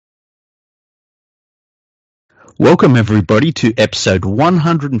Welcome, everybody, to episode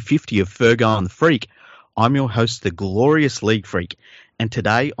 150 of Fergo and the Freak. I'm your host, the Glorious League Freak, and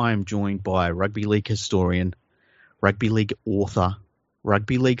today I am joined by rugby league historian, rugby league author,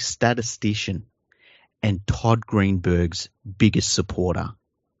 rugby league statistician, and Todd Greenberg's biggest supporter,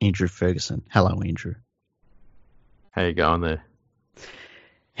 Andrew Ferguson. Hello, Andrew. How you going there?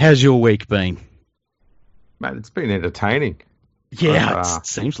 How's your week been? Mate, it's been entertaining. Yeah, it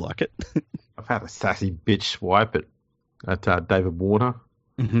seems like it. I've had a sassy bitch swipe at David Warner.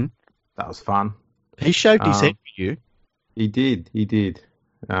 Mm-hmm. That was fun. He shaved his head for you. He did.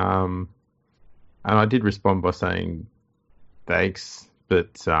 And I did respond by saying thanks, but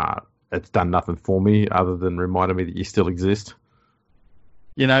it's done nothing for me other than reminding me that you still exist.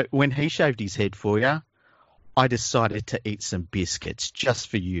 You know, when he shaved his head for you, I decided to eat some biscuits just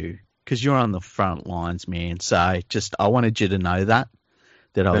for you because you're on the front lines, man. So I wanted you to know that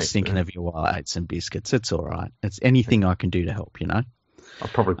I was thinking of you while I ate some biscuits. It's all right. It's anything I can do to help, you know. I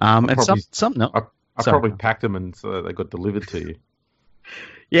probably packed them and so they got delivered to you.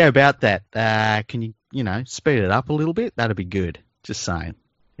 Yeah, about that. Can you speed it up a little bit? That'd be good. Just saying,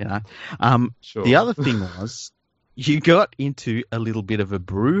 you know. Sure. The other thing was you got into a little bit of a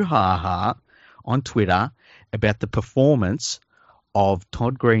brouhaha on Twitter about the performance of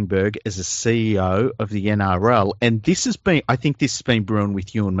Todd Greenberg as a CEO of the NRL. And I think this has been brewing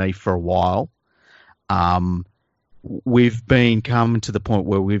with you and me for a while. We've been coming to the point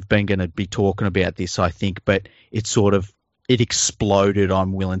where we've been going to be talking about this, I think, but it exploded,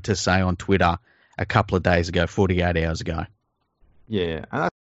 I'm willing to say, on Twitter a couple of days ago, 48 hours ago. Yeah, and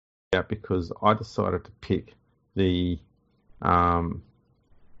that's because I decided to pick the, how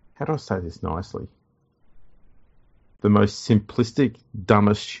do I say this nicely? The most simplistic,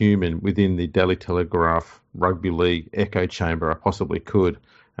 dumbest human within the Daily Telegraph Rugby League echo chamber I possibly could,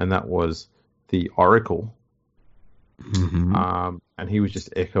 and that was the Oracle. Mm-hmm. And he was just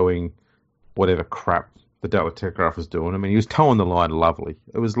echoing whatever crap the Daily Telegraph was doing. I mean, he was towing the line lovely.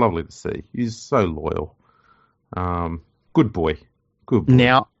 It was lovely to see. He's so loyal. Good boy.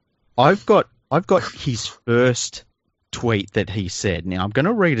 Now, I've got his first tweet that he said. Now, I'm going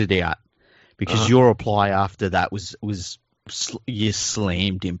to read it out. Because your reply after that was you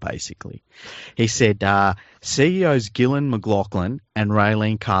slammed him, basically. He said, CEOs Gillan McLaughlin and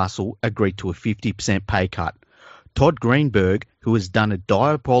Raylene Castle agreed to a 50% pay cut. Todd Greenberg, who has done a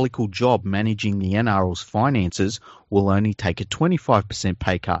diabolical job managing the NRL's finances, will only take a 25%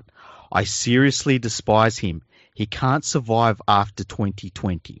 pay cut. I seriously despise him. He can't survive after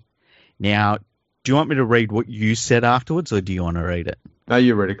 2020. Now, do you want me to read what you said afterwards, or do you want to read it? No,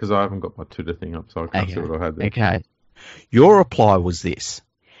 you're ready, because I haven't got my Twitter thing up, so I can't see what I had there. Okay. Your reply was this.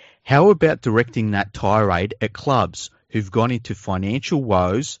 How about directing that tirade at clubs who've gone into financial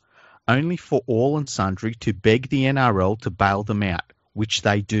woes only for all and sundry to beg the NRL to bail them out, which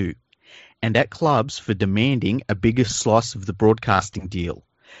they do, and at clubs for demanding a bigger slice of the broadcasting deal.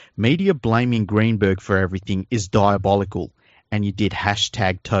 Media blaming Greenberg for everything is diabolical, and you did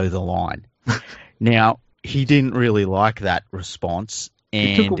 #toe the line. Now, he didn't really like that response. And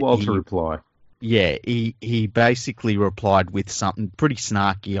it took a while to reply. Yeah, he basically replied with something pretty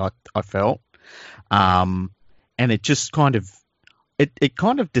snarky, I felt. And it just kind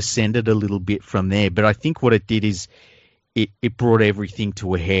of descended a little bit from there. But I think what it did is it brought everything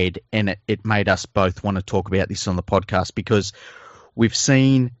to a head, and it made us both want to talk about this on the podcast because we've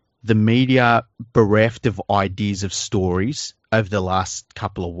seen the media bereft of ideas of stories over the last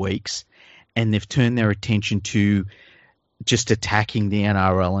couple of weeks, and they've turned their attention to just attacking the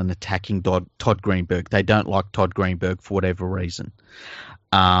NRL and attacking Todd Greenberg. They don't like Todd Greenberg for whatever reason.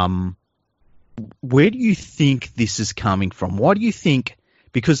 Where do you think this is coming from? Why do you think?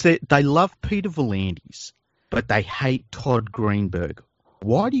 Because they love Peter V'landys, but they hate Todd Greenberg.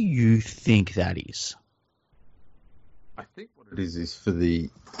 Why do you think that is? I think what it is for the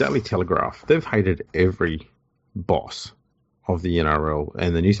Daily Telegraph. They've hated every boss of the NRL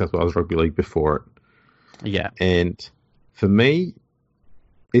and the New South Wales Rugby League before it. Yeah. And for me,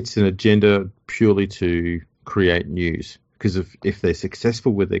 it's an agenda purely to create news. Because if they're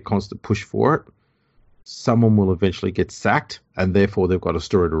successful with their constant push for it, someone will eventually get sacked, and therefore they've got a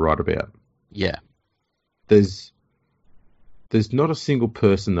story to write about. Yeah. There's not a single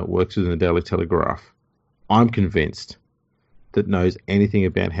person that works within the Daily Telegraph, I'm convinced, that knows anything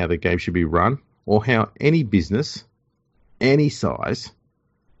about how the game should be run or how any business, any size,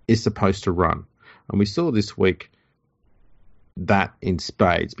 is supposed to run. And we saw this week that in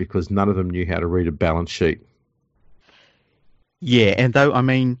spades because none of them knew how to read a balance sheet. Yeah, and though, I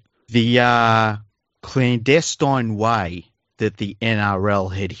mean, the clandestine way that the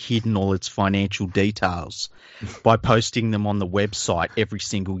NRL had hidden all its financial details by posting them on the website every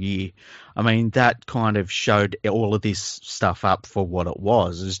single year. I mean, that kind of showed all of this stuff up for what it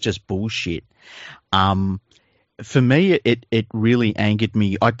was. It was just bullshit. For me, it really angered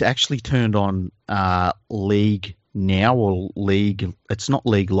me. I actually turned on League Now, or League. It's not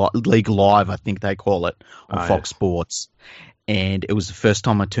League Live, I think they call it, on Fox Sports. And it was the first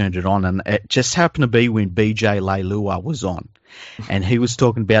time I turned it on, and it just happened to be when BJ Leilua was on, and he was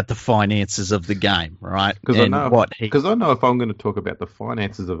talking about the finances of the game, right? Because I know if I'm going to talk about the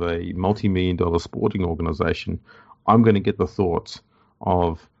finances of a multi-million-dollar sporting organisation, I'm going to get the thoughts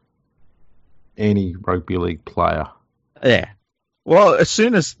of any rugby league player. Yeah. Well, as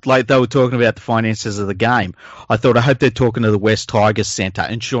soon as they were talking about the finances of the game, I thought, I hope they're talking to the West Tigers Centre,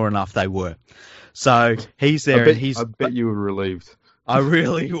 and sure enough, they were. So he's there, I bet you were relieved. I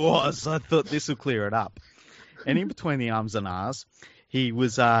really was. I thought this will clear it up. And in between the ums and ahs, he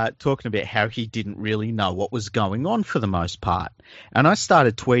was talking about how he didn't really know what was going on for the most part. And I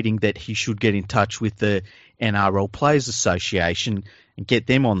started tweeting that he should get in touch with the NRL Players Association and get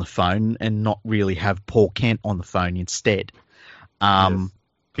them on the phone and not really have Paul Kent on the phone instead.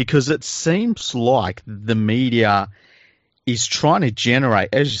 Because it seems like the media is trying to generate,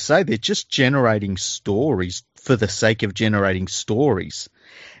 as you say, they're just generating stories for the sake of generating stories.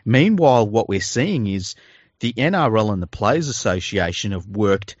 Meanwhile, what we're seeing is the NRL and the Players Association have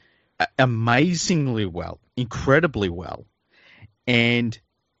worked amazingly well, incredibly well. And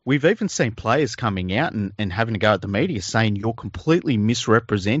we've even seen players coming out and having to go at the media saying, you're completely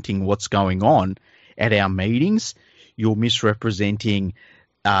misrepresenting what's going on at our meetings. You're misrepresenting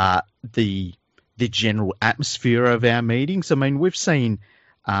the general atmosphere of our meetings. I mean, we've seen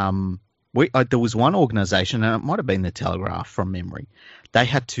there was one organisation, and it might have been the Telegraph from memory. They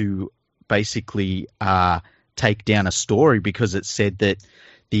had to basically take down a story because it said that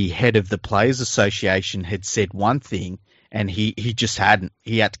the head of the Players Association had said one thing, and he just hadn't.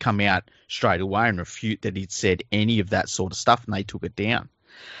 He had to come out straight away and refute that he'd said any of that sort of stuff, and they took it down.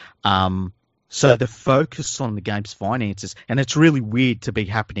 So the focus on the game's finances, and it's really weird to be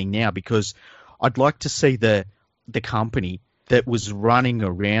happening now, because I'd like to see the company that was running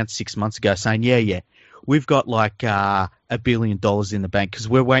around 6 months ago saying, yeah, we've got like $1 billion in the bank because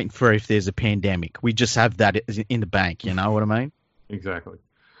we're waiting for if there's a pandemic. We just have that in the bank. You know what I mean? Exactly.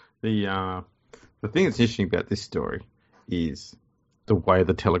 The thing that's interesting about this story is the way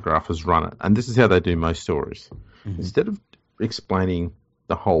the Telegraph has run it. And this is how they do most stories. Mm-hmm. Instead of explaining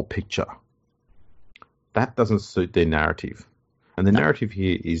the whole picture, that doesn't suit their narrative. And the narrative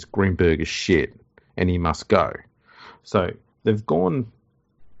here is Greenberg is shit and he must go. So they've gone,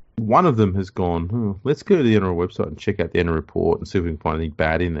 one of them has gone, let's go to the NRL website and check out the NRL report and see if we can find anything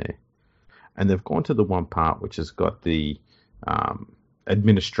bad in there. And they've gone to the one part which has got the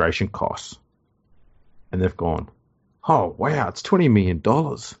administration costs. And they've gone, oh, wow, it's $20 million.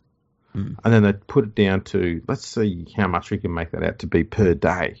 And then they put it down to, let's see how much we can make that out to be per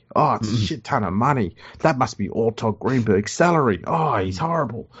day. Oh, it's a shit ton of money. That must be all Todd Greenberg's salary. Oh, he's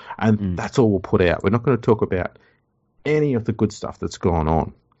horrible. And that's all we'll put out. We're not going to talk about any of the good stuff that's gone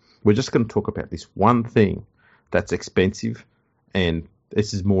on. We're just going to talk about this one thing that's expensive, and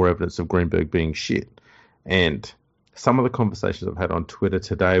this is more evidence of Greenberg being shit. And some of the conversations I've had on Twitter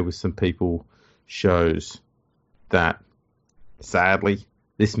today with some people shows that, sadly,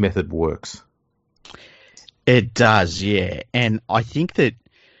 this method works. It does, yeah. And I think that,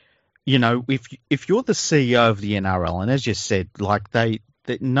 you know, if you're the CEO of the NRL, and as you said, like that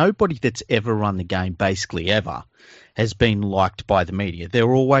nobody that's ever run the game, basically ever, has been liked by the media.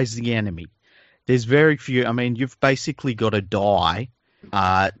 They're always the enemy. There's very few. I mean, you've basically got to die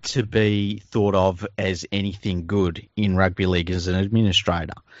to be thought of as anything good in rugby league as an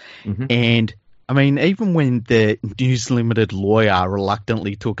administrator. Mm-hmm. And I mean, even when the News Limited lawyer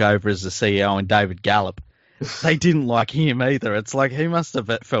reluctantly took over as the CEO and David Gallop, they didn't like him either. It's like he must have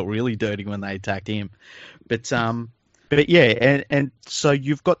felt really dirty when they attacked him. But yeah, and so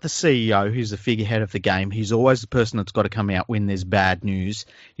you've got the CEO who's the figurehead of the game. He's always the person that's got to come out when there's bad news.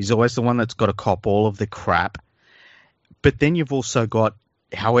 He's always the one that's got to cop all of the crap. But then you've also got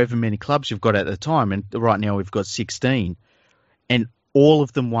however many clubs you've got at the time, and right now we've got 16, and all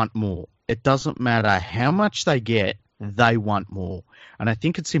of them want more. It doesn't matter how much they get, they want more. And I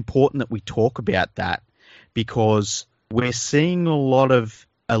think it's important that we talk about that, because we're seeing a lot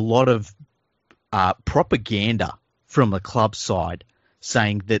of propaganda from the club side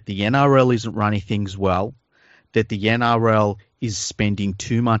saying that the NRL isn't running things well, that the NRL is spending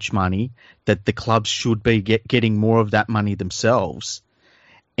too much money, that the clubs should be getting more of that money themselves,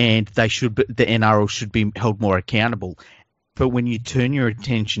 and the NRL should be held more accountable. But when you turn your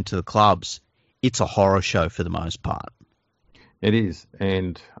attention to the clubs, it's a horror show for the most part. It is,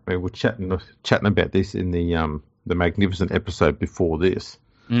 and I mean, we're chatting about this in the magnificent episode before this,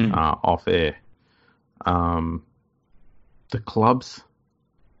 off air. The clubs,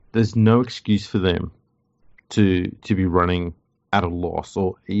 there's no excuse for them to be running at a loss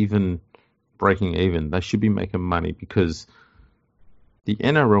or even breaking even. They should be making money because the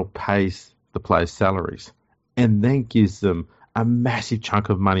NRL pays the players' salaries and then gives them a massive chunk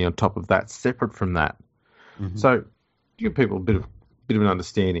of money on top of that, separate from that. Mm-hmm. So, to give people a bit of an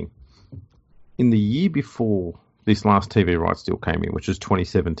understanding, in the year before this last TV rights deal came in, which was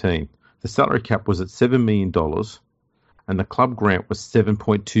 2017, the salary cap was at $7 million and the club grant was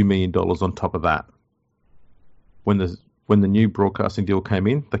 $7.2 million on top of that. When the new broadcasting deal came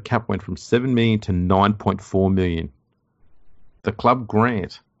in, the cap went from $7 million to $9.4 million. The club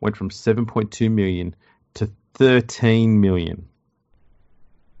grant went from $7.2 million to $13 million.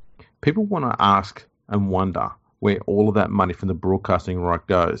 People want to ask and wonder where all of that money from the broadcasting right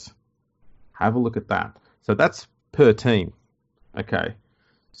goes. Have a look at that. So that's per team. Okay.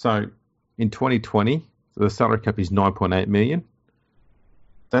 So in 2020, the salary cap is $9.8 million.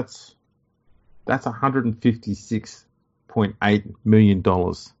 That's $156.8 million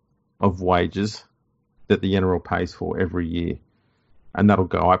of wages that the NRL pays for every year. And that'll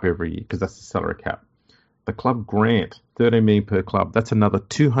go up every year because that's the salary cap. The club grant, $13 million per club, that's another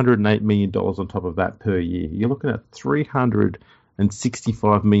 $208 million on top of that per year. You're looking at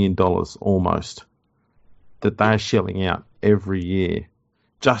 $365 million almost that they're shelling out every year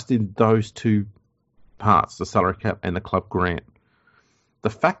just in those two parts, the salary cap and the club grant. The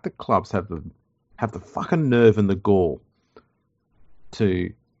fact that clubs have the fucking nerve and the gall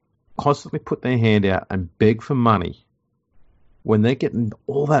to constantly put their hand out and beg for money when they're getting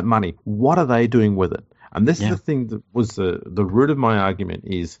all that money, what are they doing with it? And this is the thing that was the root of my argument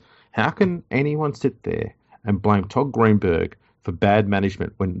is, how can anyone sit there and blame Todd Greenberg for bad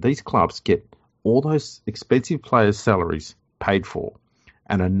management when these clubs get all those expensive players' salaries paid for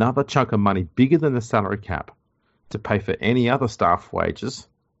and another chunk of money bigger than the salary cap to pay for any other staff wages,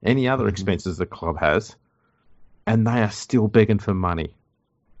 any other expenses the club has, and they are still begging for money.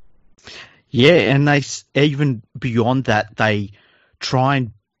 Yeah, and they even beyond that, they try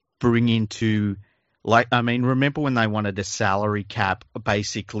and bring into, remember when they wanted a salary cap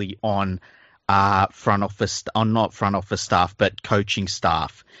basically on front office, not front office staff, but coaching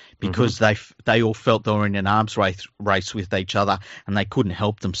staff, because they all felt they were in an arms race with each other and they couldn't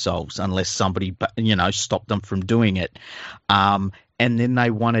help themselves unless somebody, stopped them from doing it. And then they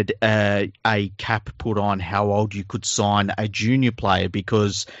wanted a cap put on how old you could sign a junior player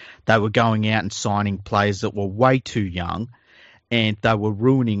because they were going out and signing players that were way too young, and they were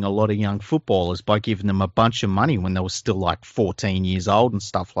ruining a lot of young footballers by giving them a bunch of money when they were still like 14 years old and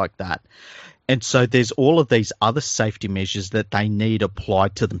stuff like that. And so there's all of these other safety measures that they need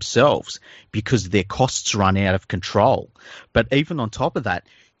applied to themselves because their costs run out of control. But even on top of that,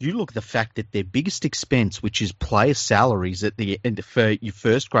 you look at the fact that their biggest expense, which is player salaries at the end for your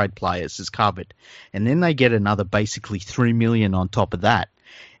first grade players, is covered. And then they get another basically $3 million on top of that.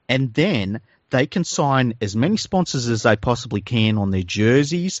 And then they can sign as many sponsors as they possibly can on their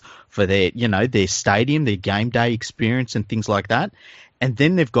jerseys for their, their stadium, their game day experience and things like that. And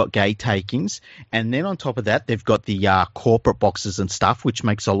then they've got gay takings. And then on top of that, they've got the corporate boxes and stuff, which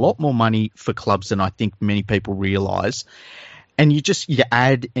makes a lot more money for clubs than I think many people realize. And you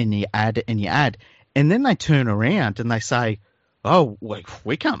add and you add and you add. And then they turn around and they say, oh,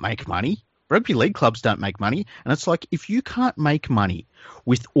 we can't make money. Rugby league clubs don't make money. And it's like, if you can't make money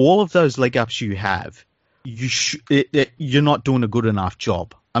with all of those leg ups you have, you're not doing a good enough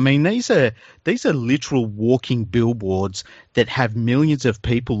job. I mean, these are literal walking billboards that have millions of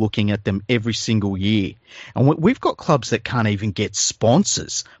people looking at them every single year. And we've got clubs that can't even get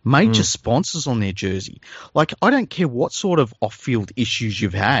sponsors, major sponsors on their jersey. Like, I don't care what sort of off-field issues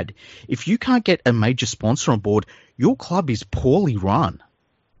you've had. If you can't get a major sponsor on board, your club is poorly run.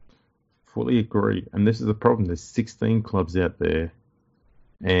 Fully agree. And this is the problem. There's 16 clubs out there.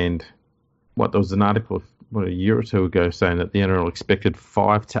 And there was an article a year or two ago saying that the NRL expected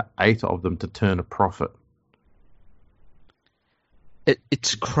 5 to 8 of them to turn a profit.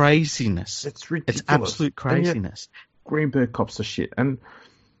 It's craziness. It's ridiculous. It's absolute craziness. Greenberg cops the shit. And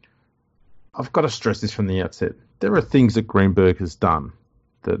I've got to stress this from the outset. There are things that Greenberg has done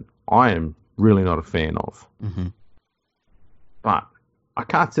that I am really not a fan of. Mm-hmm. But I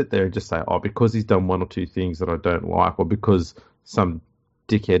can't sit there and just say, because he's done one or two things that I don't like, or because some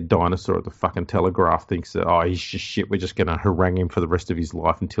dickhead dinosaur at the fucking Telegraph thinks that, he's just shit, we're just going to harangue him for the rest of his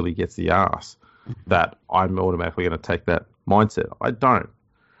life until he gets the arse, that I'm automatically going to take that mindset. I don't.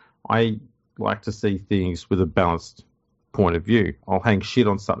 I like to see things with a balanced point of view. I'll hang shit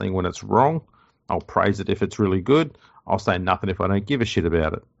on something when it's wrong. I'll praise it if it's really good. I'll say nothing if I don't give a shit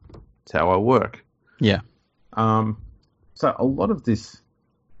about it. That's how I work. Yeah. So a lot of this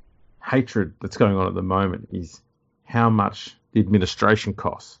hatred that's going on at the moment is how much the administration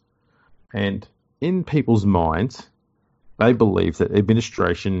costs. And in people's minds, they believe that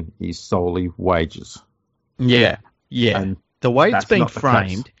administration is solely wages. Yeah. Yeah. And the way it's been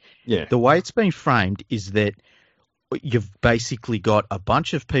framed, the way it's been framed is that you've basically got a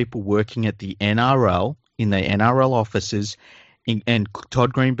bunch of people working at the NRL, in the NRL offices, and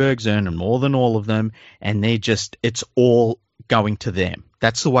Todd Greenberg's earning more than all of them, and it's all going to them.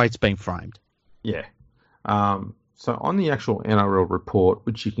 That's the way it's been framed. Yeah. So on the actual NRL report,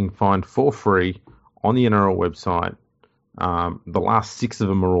 which you can find for free on the NRL website, the last 6 of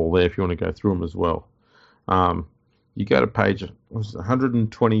them are all there if you want to go through them as well. You go to page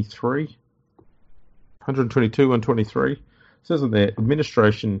 123, 122, 123. It says on there,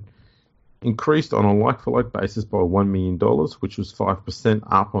 administration increased on a like-for-like basis by $1 million, which was 5%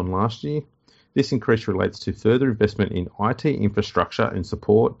 up on last year. This increase relates to further investment in IT infrastructure and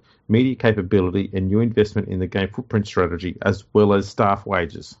support, media capability, and new investment in the game footprint strategy, as well as staff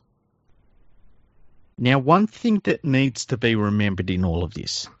wages. Now, one thing that needs to be remembered in all of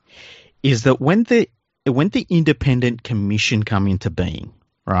this is that when the independent commission come into being,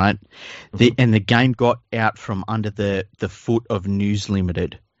 right, and the game got out from under the foot of News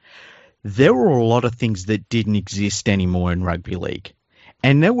Limited, there were a lot of things that didn't exist anymore in rugby league.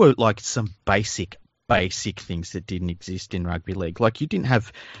 And there were like some basic things that didn't exist in rugby league. Like you didn't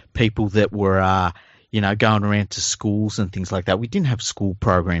have people that were, going around to schools and things like that. We didn't have school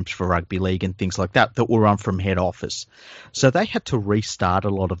programs for rugby league and things like that were run from head office. So they had to restart a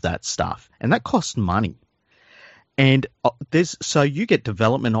lot of that stuff. And that cost money. And so you get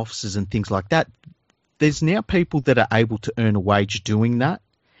development officers and things like that. There's now people that are able to earn a wage doing that.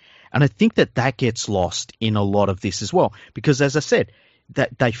 And I think that gets lost in a lot of this as well. Because as I said,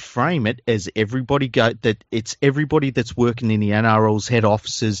 that they frame it as that it's everybody that's working in the NRL's head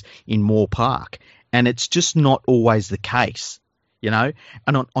offices in Moore Park. And it's just not always the case, And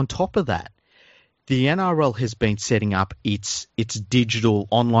on top of that, the NRL has been setting up its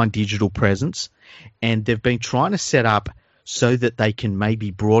online digital presence, and they've been trying to set up so that they can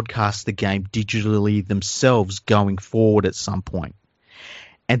maybe broadcast the game digitally themselves going forward at some point.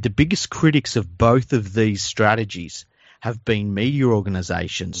 And the biggest critics of both of these strategies have been media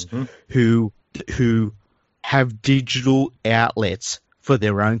organizations who have digital outlets for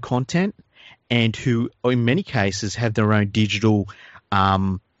their own content and who, in many cases, have their own digital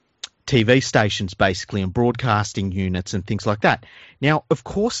TV stations, basically, and broadcasting units and things like that. Now, of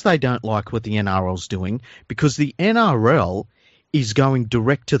course, they don't like what the NRL's doing because the NRL is going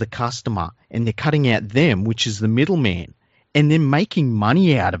direct to the customer and they're cutting out them, which is the middleman, and they're making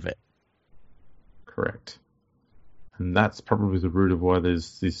money out of it. Correct. And that's probably the root of why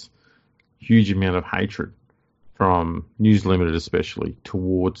there's this huge amount of hatred from News Limited especially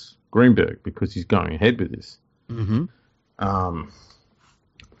towards Greenberg because he's going ahead with this. Mm-hmm.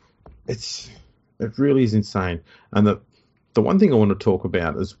 It really is insane. And the one thing I want to talk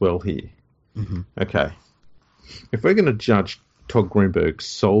about as well here, okay, if we're going to judge Todd Greenberg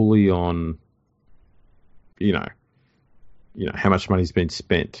solely on, how much money's been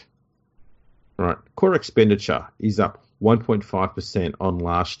spent, right? Core expenditure is up 1.5% on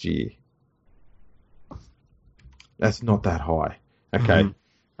last year. That's not that high, okay?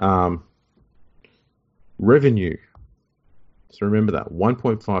 Revenue. So remember that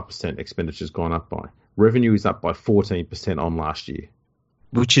 1.5% expenditure's gone up by. Revenue is up by 14% on last year,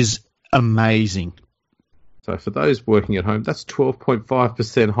 which is amazing. So for those working at home, that's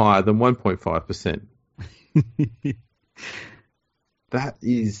 12.5% higher than 1.5%. That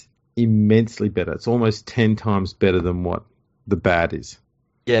is immensely better. It's almost 10 times better than what the bad is.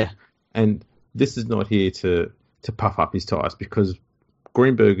 Yeah. And this is not here to puff up his tires because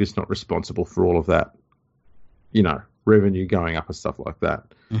Greenberg is not responsible for all of that, revenue going up and stuff like that.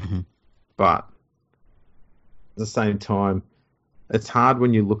 But at the same time, it's hard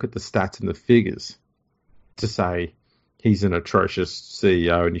when you look at the stats and the figures to say he's an atrocious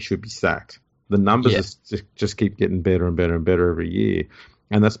CEO and he should be sacked. The numbers just keep getting better and better and better every year.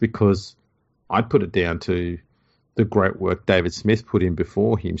 And that's because I put it down to the great work David Smith put in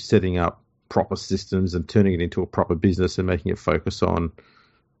before him, setting up proper systems and turning it into a proper business and making it focus on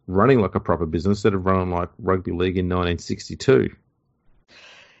running like a proper business instead of running like rugby league in 1962.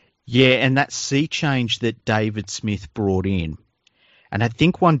 Yeah, and that sea change that David Smith brought in. And I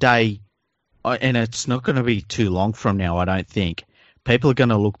think one day and it's not going to be too long from now, I don't think. People are going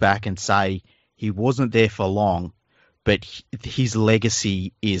to look back and say he wasn't there for long, but his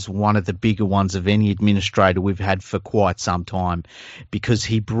legacy is one of the bigger ones of any administrator we've had for quite some time, because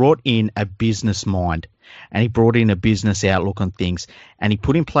he brought in a business mind and he brought in a business outlook on things, and he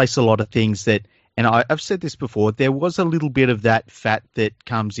put in place a lot of things that, and I've said this before, there was a little bit of that fat that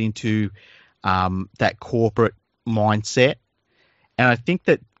comes into that corporate mindset. And I think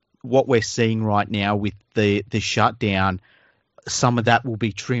that what we're seeing right now with the shutdown, some of that will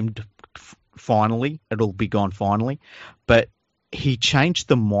be trimmed finally. It'll be gone finally. But he changed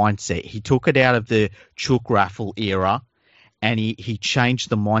the mindset. He took it out of the chook raffle era, and he changed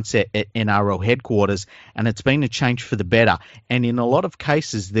the mindset at NRL headquarters, and it's been a change for the better. And in a lot of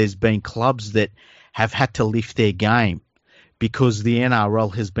cases, there's been clubs that have had to lift their game because the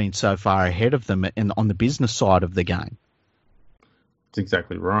NRL has been so far ahead of them on the business side of the game. That's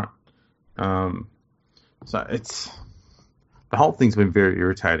exactly right. So the whole thing's been very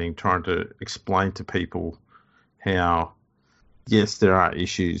irritating, trying to explain to people how, yes, there are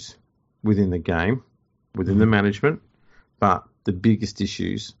issues within the game, within the management, but the biggest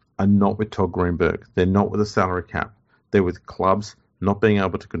issues are not with Todd Greenberg. They're not with the salary cap. They're with clubs not being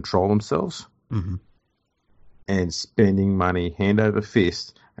able to control themselves and spending money hand over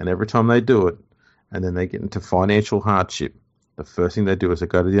fist. And every time they do it, and then they get into financial hardship, the first thing they do is they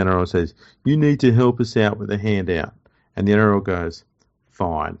go to the NRL and says, "You need to help us out with a handout." And the NRL goes,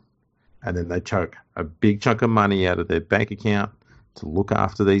 "Fine." And then they choke a big chunk of money out of their bank account to look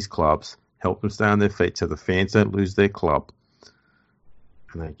after these clubs, help them stay on their feet so the fans don't lose their club.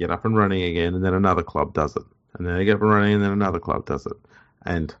 And they get up and running again, and then another club does it. And then they get up and running, and then another club does it.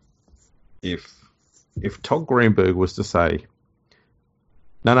 And if Todd Greenberg was to say,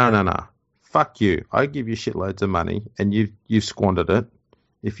 no, fuck you, I give you shitloads of money, and you've squandered it.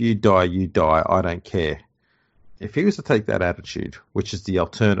 If you die, you die, I don't care. If he was to take that attitude, which is the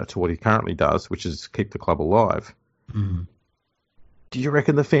alternate to what he currently does, which is keep the club alive, do you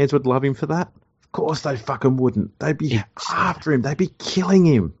reckon the fans would love him for that? Of course they fucking wouldn't. They'd be after him. They'd be killing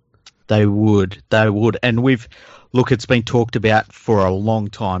him. They would. And it's been talked about for a long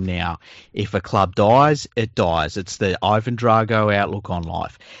time now. If a club dies, it dies. It's the Ivan Drago outlook on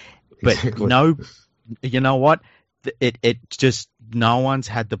life. But Exactly. no, you know what? It just, no one's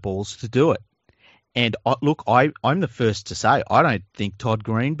had the balls to do it. And I'm the first to say, I don't think Todd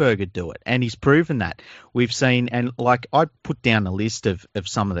Greenberg would do it. And he's proven that. We've seen, and like I put down a list of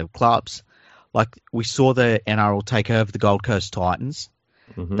some of the clubs. Like we saw the NRL take over the Gold Coast Titans.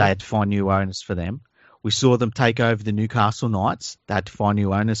 They had to find new owners for them. We saw them take over the Newcastle Knights. They had to find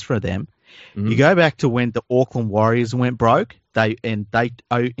new owners for them. You go back to when the Auckland Warriors went broke. They in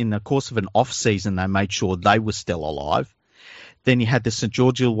the course of an off season, they made sure they were still alive. Then you had the St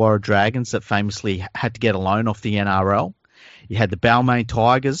George Illawarra Dragons that famously had to get a loan off the NRL. You had the Balmain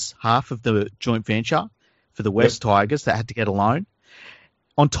Tigers, half of the joint venture for the West Tigers, that had to get a loan.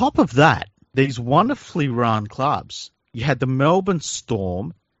 On top of that, these wonderfully run clubs, you had the Melbourne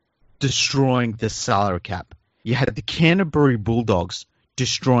Storm destroying the salary cap. You had the Canterbury Bulldogs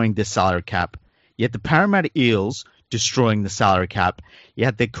destroying the salary cap. You had the Parramatta Eels destroying the salary cap. You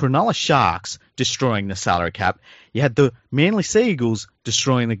had the Cronulla Sharks destroying the salary cap. You had the Manly Sea Eagles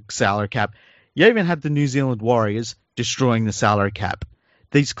destroying the salary cap. You even had the New Zealand Warriors destroying the salary cap.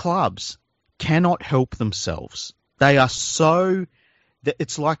 These clubs cannot help themselves. They are so...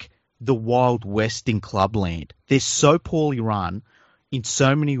 It's like the Wild West in clubland. They're so poorly run in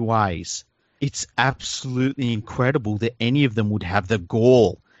so many ways. It's absolutely incredible that any of them would have the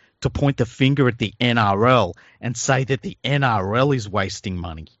gall to point the finger at the NRL and say that the NRL is wasting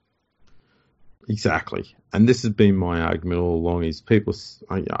money. Exactly. And this has been my argument all along is people,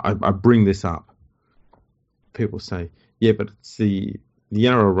 I bring this up. People say, yeah, but it's the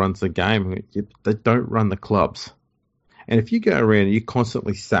NRL runs the game. They don't run the clubs. And if you go around and you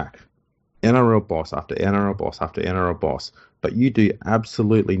constantly sack NRL boss after NRL boss after NRL boss, but you do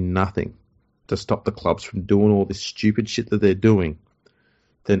absolutely nothing to stop the clubs from doing all this stupid shit that they're doing,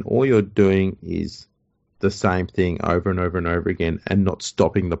 then all you're doing is the same thing over and over and over again and not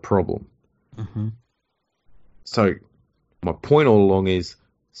stopping the problem. So my point all along is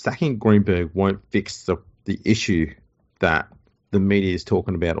sacking Greenberg won't fix the issue that the media is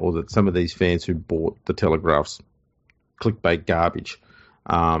talking about, or that some of these fans who bought the Telegraph's clickbait garbage.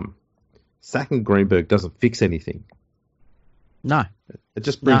 Sacking Greenberg doesn't fix anything. No. It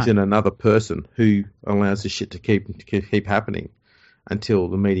just brings in another person who allows this shit to keep happening until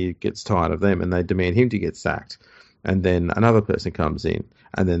the media gets tired of them and they demand him to get sacked. and then another person comes in,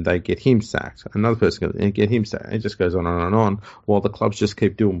 and then they get him sacked. Another person comes in and get him sacked. It just goes on and on, while the clubs just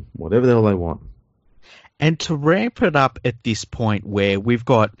keep doing whatever the hell they want. And to ramp it up at this point where we've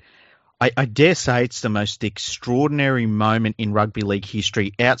got, I dare say it's the most extraordinary moment in rugby league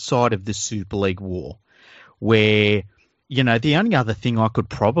history outside of the Super League war, where, the only other thing I could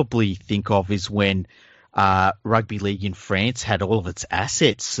probably think of is when rugby league in France had all of its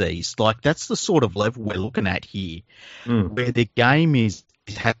assets seized. Like, that's the sort of level we're looking at here, where the game is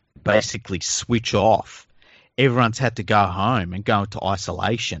had to basically switch off. Everyone's had to go home and go into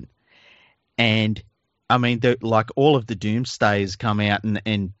isolation. And, I mean, all of the doomsdayers come out and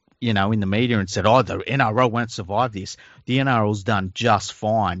in the media and said, the NRL won't survive this. The NRL's done just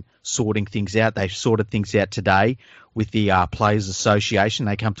fine sorting things out. They've sorted things out today with the Players Association.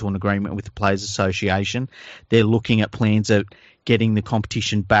 They come to an agreement with the Players Association. They're looking at plans of getting the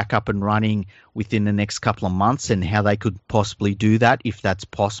competition back up and running within the next couple of months and how they could possibly do that if that's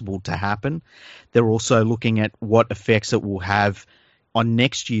possible to happen. They're also looking at what effects it will have on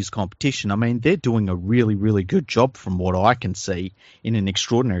next year's competition. I mean, they're doing a really, really good job from what I can see in an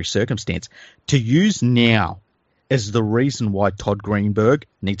extraordinary circumstance. To use now as the reason why Todd Greenberg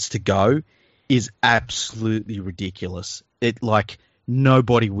needs to go is absolutely ridiculous.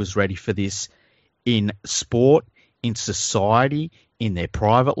 Nobody was ready for this in sport, in society, in their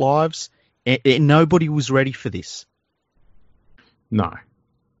private lives. Nobody was ready for this. No.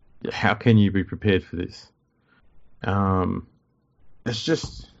 How can you be prepared for this?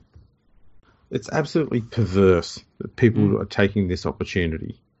 It's absolutely perverse that people are taking this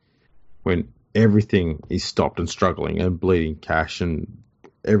opportunity when everything is stopped and struggling and bleeding cash and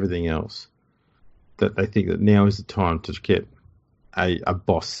everything else, that they think that now is the time to get a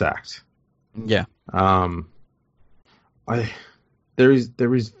boss sacked. Yeah. There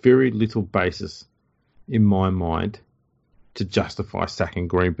is very little basis in my mind to justify sacking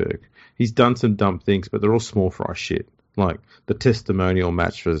Greenberg. He's done some dumb things, but they're all small fry shit. Like the testimonial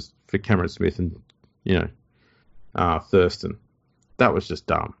match for Cameron Smith and, Thurston. That was just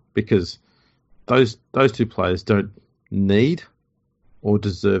dumb because those two players don't need or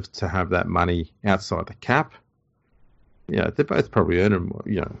deserve to have that money outside the cap. Yeah, they're both probably earning,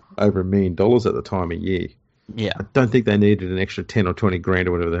 over $1 million at the time of year. Yeah. I don't think they needed an extra 10 or 20 grand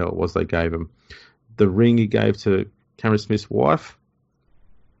or whatever the hell it was they gave him. The ring he gave to Cameron Smith's wife,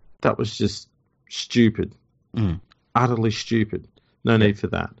 that was just stupid. Utterly stupid. No need for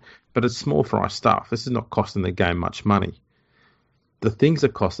that. But it's small fry stuff. This is not costing the game much money. The things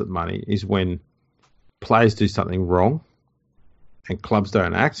that cost it money is when players do something wrong and clubs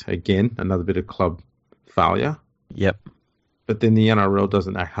don't act. Again, another bit of club failure. Yep. But then the NRL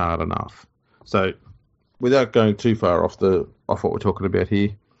doesn't act hard enough. So without going too far off what we're talking about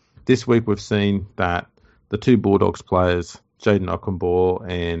here, this week we've seen that the two Bulldogs players, Jaden Okunbor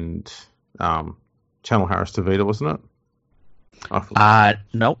and Channel Harris Tavita, wasn't it?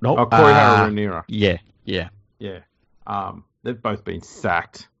 No. Oh, Corey Hara-Ranira. Yeah. They've both been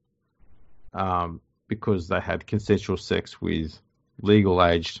sacked because they had consensual sex with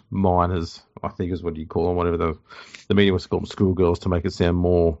legal-aged minors, I think is what you call them, whatever the media was called, schoolgirls, to make it sound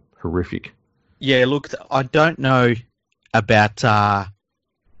more horrific. Yeah, look, I don't know about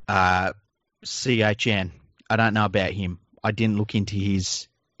CHN. I don't know about him. I didn't look into his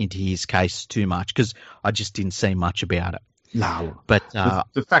case too much because I just didn't see much about it. No, but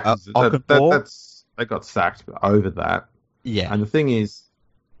the fact is that's they got sacked over that. Yeah, and the thing is,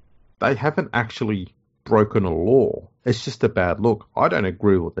 they haven't actually broken a law. It's just a bad look. I don't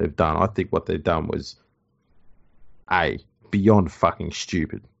agree with what they've done. I think what they've done was beyond fucking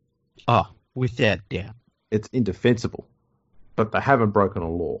stupid. Oh, without doubt, it's indefensible. But they haven't broken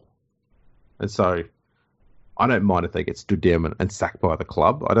a law, and so I don't mind if they get stood down and sacked by the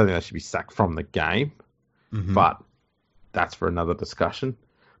club. I don't think they should be sacked from the game, but that's for another discussion.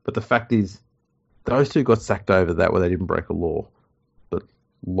 But the fact is, those two got sacked over that where they didn't break a law. But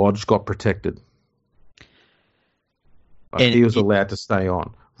Lodge got protected. Like, he was allowed to stay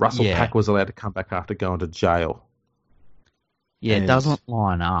on. Russell Pack was allowed to come back after going to jail. Yeah, it doesn't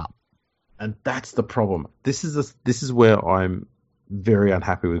line up. And that's the problem. This is where I'm very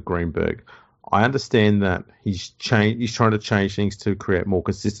unhappy with Greenberg. I understand that he's trying to change things to create more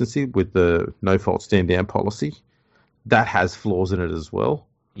consistency with the no-fault stand-down policy. That has flaws in it as well.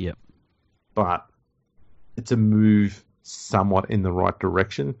 Yep. But it's a move somewhat in the right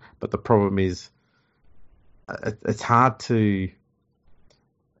direction. But the problem is, it's hard to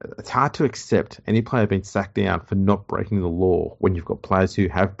accept any player being sacked down for not breaking the law when you've got players who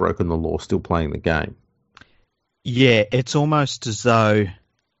have broken the law still playing the game. Yeah, it's almost as though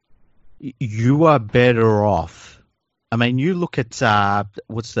you are better off I mean, you look at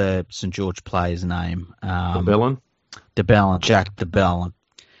what's the St George player's name? DeBellin? Jack DeBellin.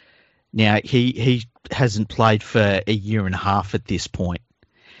 Now he hasn't played for a year and a half at this point,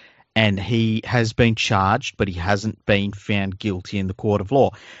 and he has been charged, but he hasn't been found guilty in the court of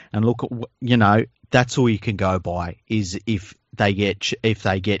law. And look, that's all you can go by is if they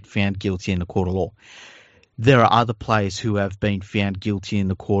get found guilty in the court of law. There are other players who have been found guilty in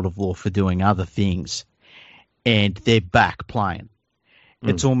the court of law for doing other things, and they're back playing.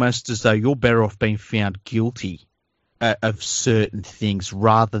 It's almost as though you're better off being found guilty of certain things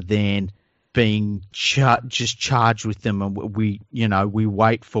rather than being just charged with them, and we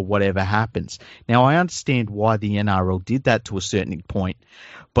wait for whatever happens. Now, I understand why the NRL did that to a certain point,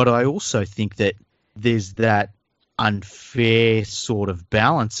 but I also think that there's that unfair sort of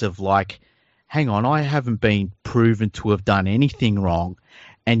balance of like, hang on, I haven't been proven to have done anything wrong,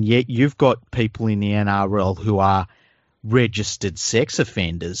 and yet you've got people in the NRL who are registered sex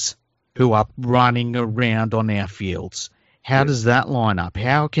offenders who are running around on our fields. How does that line up?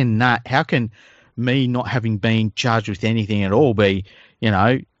 How can me not having been charged with anything at all be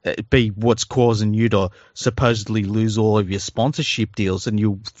what's causing you to supposedly lose all of your sponsorship deals, and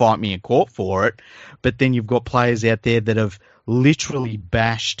you'll fight me in court for it? But then you've got players out there that have literally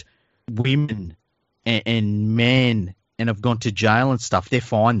bashed women and men and have gone to jail and stuff. They're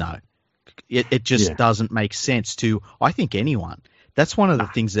fine though. It just doesn't make sense to, I think, anyone. That's one of the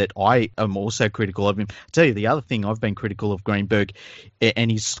things that I am also critical of him. I'll tell you, the other thing I've been critical of Greenberg,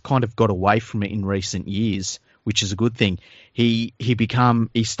 and he's kind of got away from it in recent years, which is a good thing. He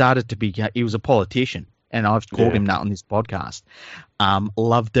was a politician, and I've called him that on this podcast.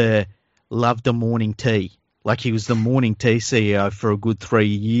 Loved a morning tea. Like, he was the morning tea CEO for a good 3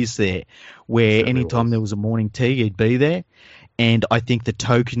 years there, where anytime there was a morning tea, he'd be there. And I think the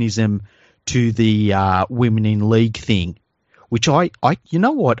tokenism to the women in league thing, which I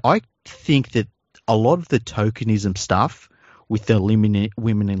think that a lot of the tokenism stuff with the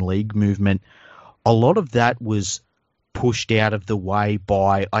women in league movement, a lot of that was pushed out of the way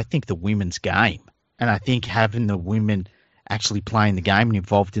by, I think, the women's game. And I think having the women actually playing the game and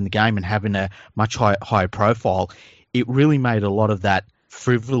involved in the game and having a much higher profile, it really made a lot of that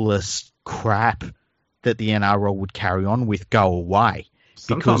frivolous crap that the NRL would carry on with go away.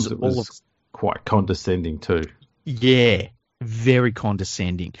 Sometimes because it was quite condescending too. Yeah, very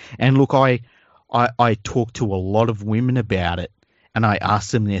condescending. And look, I talked to a lot of women about it, and I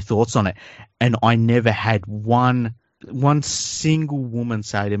asked them their thoughts on it, and I never had one single woman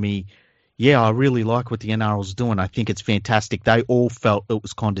say to me, yeah, I really like what the NRL's doing. I think it's fantastic. They all felt it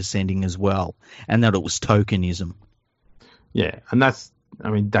was condescending as well, and that it was tokenism. Yeah, and that's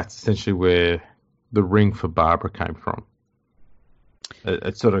essentially where the ring for Barbara came from.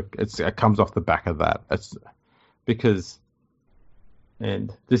 It comes off the back of that. It's because,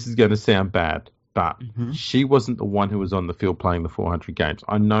 and this is going to sound bad, but she wasn't the one who was on the field playing the 400 games.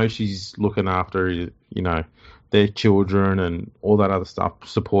 I know she's looking after, their children and all that other stuff,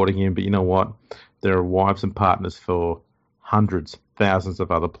 supporting him. But you know what? There are wives and partners for hundreds, thousands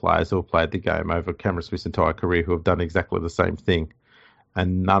of other players who have played the game over Cameron Smith's entire career who have done exactly the same thing.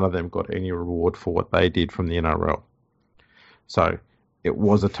 And none of them got any reward for what they did from the NRL. So it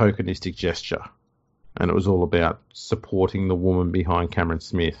was a tokenistic gesture. And it was all about supporting the woman behind Cameron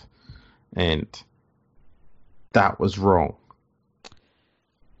Smith. And that was wrong.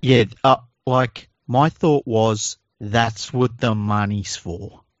 Yeah, my thought was, that's what the money's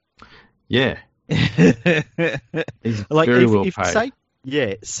for. Yeah. He's very well paid.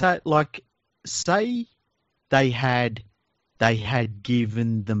 Say they had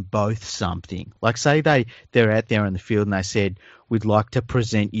given them both something. Like, say they're out there in the field and they said, we'd like to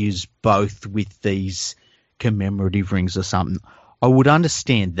present you both with these commemorative rings or something. I would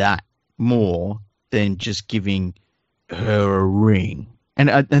understand that more than just giving her a ring.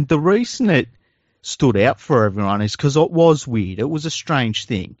 And the reason it stood out for everyone is because it was weird. It was a strange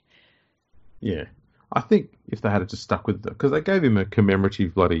thing. Yeah. I think if they had just stuck with it, because they gave him a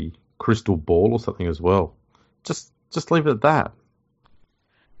commemorative bloody crystal ball or something as well. Just leave it at that.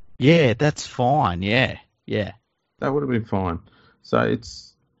 Yeah, that's fine. Yeah. That would have been fine. So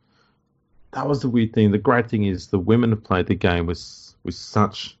that was the weird thing. The great thing is the women have played the game with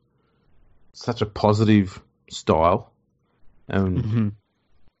such a positive style. And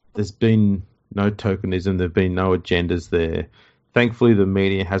there's been no tokenism. There've been no agendas there. Thankfully, the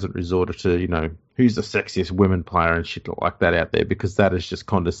media hasn't resorted to, who's the sexiest women player and shit like that out there, because that is just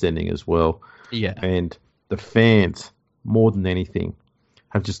condescending as well. Yeah. And the fans, more than anything,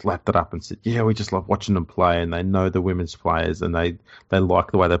 have just lapped it up and said, yeah, we just love watching them play, and they know the women's players, and they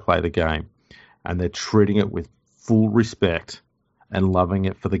like the way they play the game. And they're treating it with full respect and loving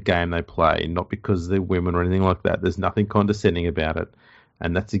it for the game they play, not because they're women or anything like that. There's nothing condescending about it.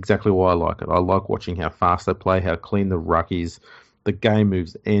 And that's exactly why I like it. I like watching how fast they play, how clean the ruck is. The game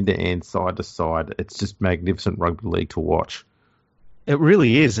moves end to end, side to side. It's just magnificent rugby league to watch. It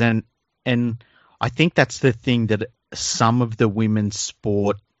really is. And I think that's the thing that some of the women's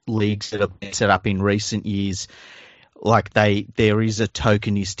sport leagues that have been set up in recent years, like there is a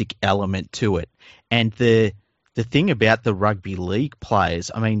tokenistic element to it. And the thing about the rugby league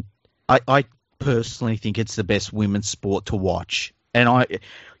players, I mean, I personally think it's the best women's sport to watch. And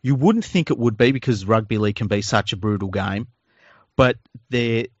you wouldn't think it would be because rugby league can be such a brutal game, but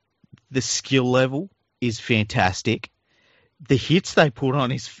the skill level is fantastic. The hits they put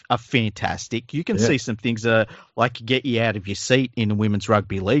on are fantastic. You can see some things that are, like get you out of your seat in a women's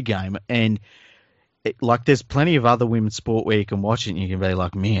rugby league game, and there's plenty of other women's sport where you can watch it and you can be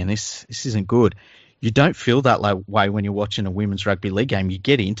like, man, this isn't good. You don't feel that way when you're watching a women's rugby league game. You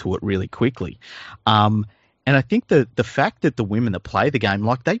get into it really quickly. And I think the fact that the women that play the game,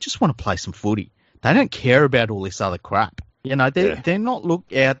 they just want to play some footy. They don't care about all this other crap. You know, they're not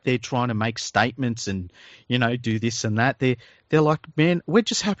out there trying to make statements and, do this and that. They're like, man, we're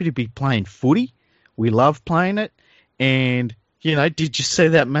just happy to be playing footy. We love playing it. And, did you see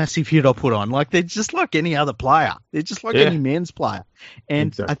that massive hit I put on? They're just like any other player. They're just like any men's player. And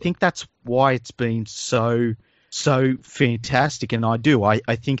exactly. I think that's why it's been so fantastic. And I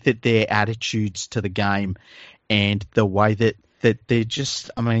think that their attitudes to the game and the way that they're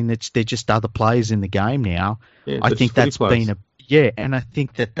just, they're just other players in the game now. Yeah, I think that's been and I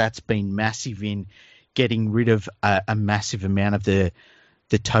think that's been massive in getting rid of a massive amount of the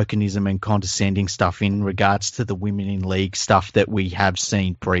tokenism and condescending stuff in regards to the women in league stuff that we have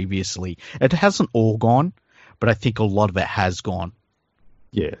seen previously. It hasn't all gone, but I think a lot of it has gone.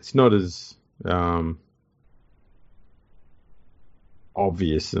 Yeah, it's not as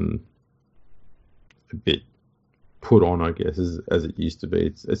obvious and a bit put on, I guess, as it used to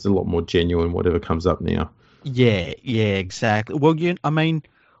be. It's a lot more genuine, whatever comes up now. Yeah, exactly. Well,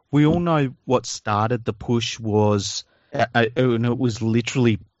 we all know what started the push was, and it was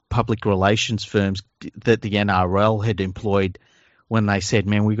literally public relations firms that the NRL had employed when they said,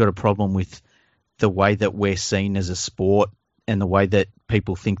 man, we've got a problem with the way that we're seen as a sport and the way that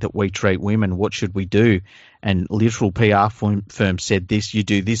people think that we treat women. What should we do? And literal PR firms said this, you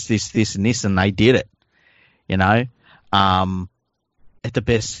do this, and this, and they did it. The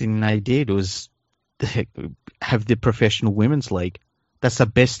best thing they did was have the professional women's league. That's the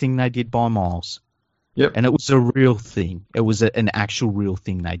best thing they did by miles. Yep. And it was a real thing. It was an actual real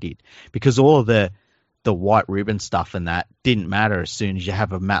thing they did. Because all of the white ribbon stuff and that didn't matter as soon as you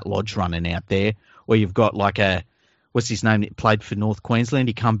have a Matt Lodge running out there, or you've got what's his name, that played for North Queensland.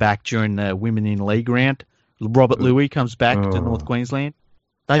 He come back during the Women in League round. Robert Louis comes back to North Queensland.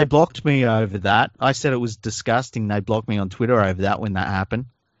 They blocked me over that. I said it was disgusting. They blocked me on Twitter over that when that happened.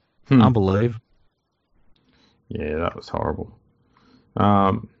 Unbelievable. Yeah, that was horrible.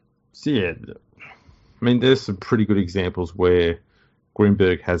 There's some pretty good examples where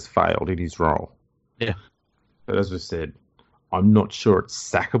Greenberg has failed in his role. Yeah. But as we said, I'm not sure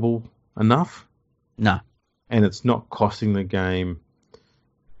it's sackable enough. No. And it's not costing the game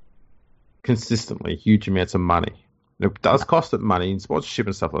consistently huge amounts of money. It does cost it money in sponsorship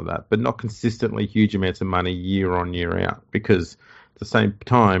and stuff like that, but not consistently huge amounts of money year on, year out. Because at the same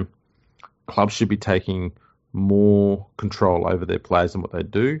time, clubs should be taking more control over their players and what they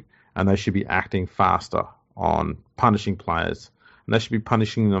do, and they should be acting faster on punishing players, and they should be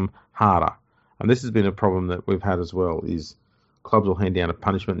punishing them harder. And this has been a problem that we've had as well, is clubs will hand down a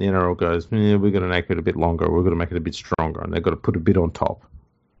punishment, and the NRL goes, we're going to make it a bit longer, we're going to make it a bit stronger, and they've got to put a bit on top.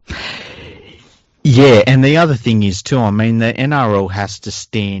 Yeah, and the other thing is too, the NRL has to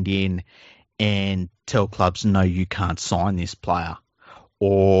stand in and tell clubs, no, you can't sign this player.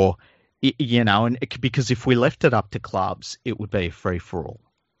 Or, because if we left it up to clubs, it would be a free-for-all.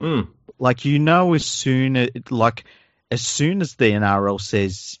 As soon as the NRL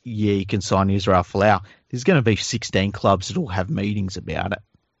says, yeah, you can sign Israel Folau, there's going to be 16 clubs that will have meetings about it.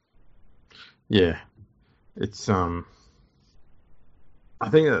 Yeah. It's, I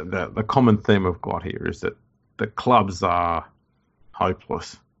think that the common theme I've got here is that the clubs are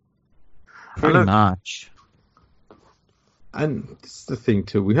hopeless. Pretty much. And this is the thing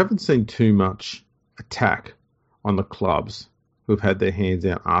too, we haven't seen too much attack on the clubs who've had their hands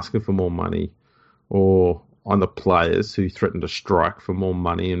out asking for more money, or on the players who threaten to strike for more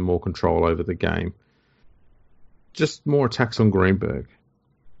money and more control over the game. Just more attacks on Greenberg.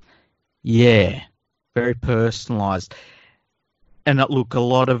 Yeah, very personalised. And look, a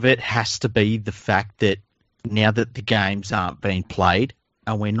lot of it has to be the fact that now that the games aren't being played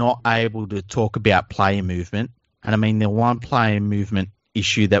and we're not able to talk about player movement. And I mean, the one player movement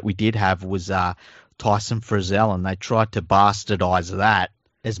issue that we did have was Tyson Frizzell, and they tried to bastardize that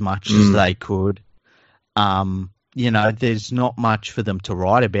as much as they could. There's not much for them to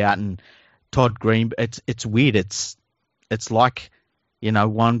write about. And Todd Greenberg, it's weird. It's like,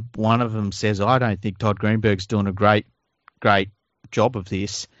 one of them says, I don't think Todd Greenberg's doing a great job of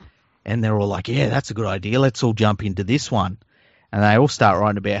this. And they're all like, yeah, that's a good idea. Let's all jump into this one. And they all start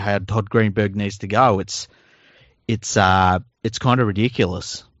writing about how Todd Greenberg needs to go. It's kind of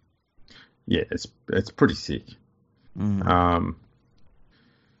ridiculous. Yeah, it's pretty sick. It's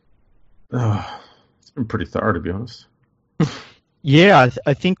been pretty thorough, to be honest. Yeah,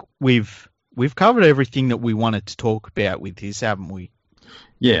 I think we've covered everything that we wanted to talk about with this, haven't we?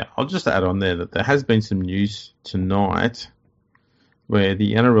 Yeah, I'll just add on there that there has been some news tonight where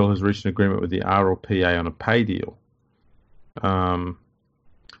the NRL has reached an agreement with the RLPA on a pay deal. The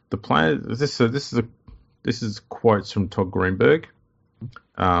players. This is quotes from Todd Greenberg.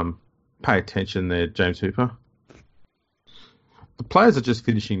 Pay attention there, James Hooper. The players are just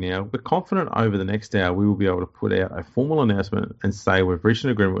finishing now. We're confident over the next hour we will be able to put out a formal announcement and say we've reached an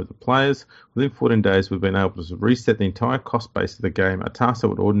agreement with the players. Within 14 days, we've been able to reset the entire cost base of the game, a task that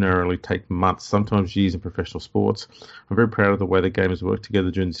would ordinarily take months, sometimes years in professional sports. I'm very proud of the way the game has worked together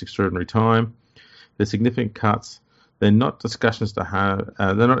during this extraordinary time. There's significant cuts. They're not discussions to have.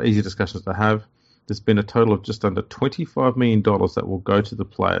 They're not easy discussions to have. There's been a total of just under $25 million that will go to the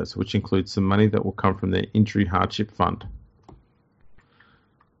players, which includes some money that will come from their injury hardship fund.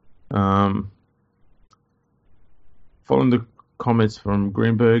 Following the comments from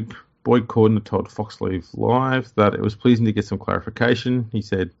Greenberg, Boyd Cordner told Fox Leave Live that it was pleasing to get some clarification. He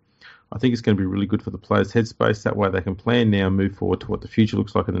said, I think it's going to be really good for the players' headspace. That way they can plan now and move forward to what the future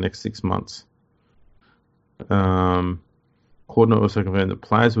looks like in the next 6 months. Cordner also confirmed that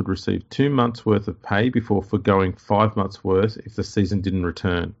players would receive 2 months' worth of pay before forgoing 5 months' worth if the season didn't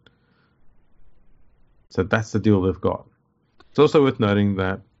return. So that's the deal they've got. It's also worth noting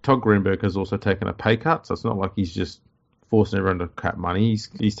that Todd Greenberg has also taken a pay cut, so it's not like he's just forcing everyone to cap money.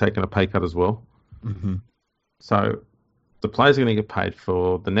 He's taken a pay cut as well. Mm-hmm. So the players are going to get paid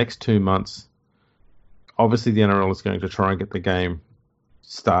for the next 2 months. Obviously, the NRL is going to try and get the game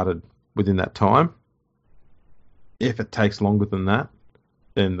started within that time. If it takes longer than that,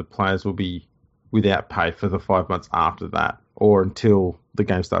 then the players will be without pay for the 5 months after that, or until the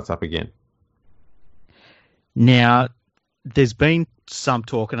game starts up again. Now, there's been some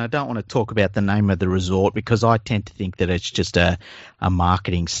talk, and I don't want to talk about the name of the resort because I tend to think that it's just a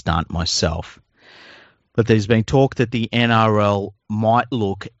marketing stunt myself. But there's been talk that the NRL might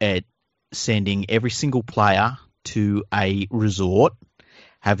look at sending every single player to a resort,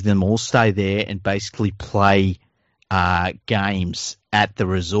 have them all stay there and basically play games at the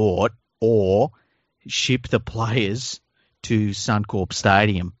resort, or ship the players to Suncorp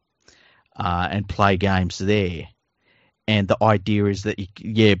Stadium and play games there. And the idea is that,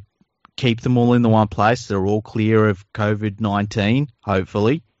 keep them all in the one place. They're all clear of COVID-19,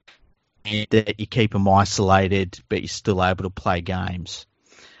 hopefully. And that you keep them isolated, but you're still able to play games.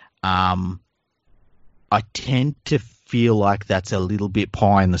 I tend to feel like that's a little bit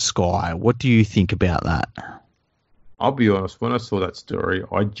pie in the sky. What do you think about that? I'll be honest, when I saw that story,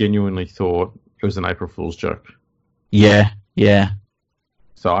 I genuinely thought it was an April Fool's joke. Yeah.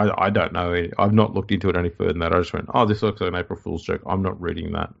 So I don't know. I've not looked into it any further than that. I just went, this looks like an April Fool's joke. I'm not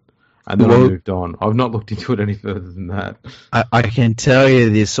reading that. And then I moved on. I've not looked into it any further than that. I can tell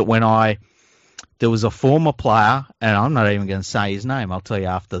you this, there was a former player, and I'm not even going to say his name, I'll tell you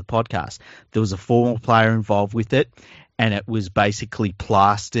after the podcast. There was a former player involved with it, and it was basically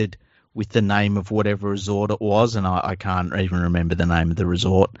plastered with the name of whatever resort it was, and I can't even remember the name of the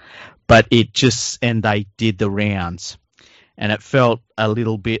resort. But and they did the rounds. And it felt a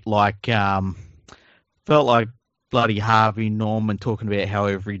little bit like, bloody Harvey Norman talking about how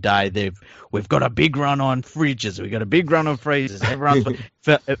every day we've got a big run on fridges, we've got a big run on freezers.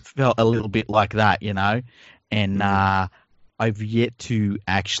 It felt a little bit like that, And I've yet to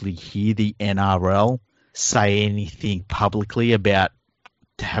actually hear the NRL say anything publicly about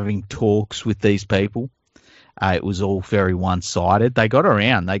having talks with these people. It was all very one-sided. They got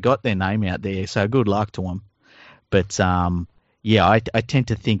around. They got their name out there, so good luck to them. But, I tend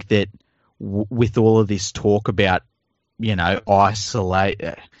to think that with all of this talk about, isolate,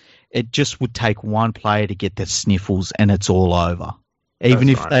 it just would take one player to get the sniffles and it's all over. Even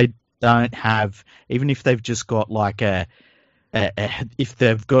if they don't have, even if they've just got like if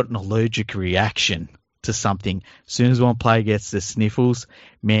they've got an allergic reaction, to something. As soon as one player gets the sniffles,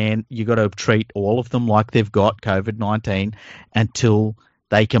 man, you got to treat all of them like they've got COVID-19 until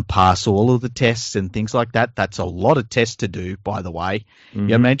they can pass all of the tests and things like that. That's a lot of tests to do, by the way. Mm-hmm.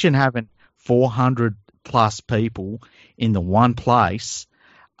 You imagine having 400 plus people in the one place,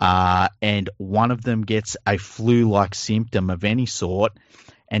 and one of them gets a flu-like symptom of any sort,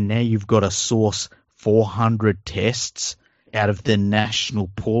 and now you've got to source 400 tests out of the national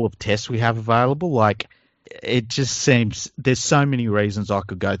pool of tests we have available. Like, it just seems there's so many reasons I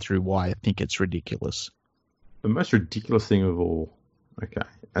could go through why I think it's ridiculous. The most ridiculous thing of all, okay,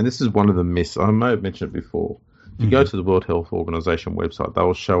 and this is one of the myths, I may have mentioned it before. If you go to the World Health Organization website, they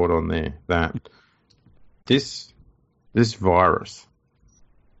will show it on there that this virus,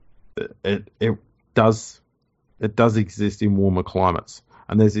 it does exist in warmer climates.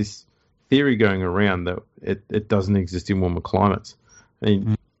 And there's this theory going around that it doesn't exist in warmer climates. I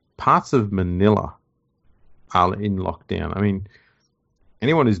mean, parts of Manila are in lockdown. I mean,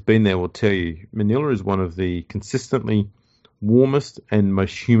 anyone who's been there will tell you Manila is one of the consistently warmest and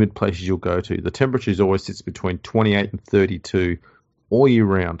most humid places you'll go to. The temperature always sits between 28 and 32 all year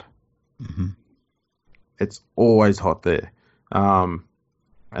round. Mm-hmm. It's always hot there. And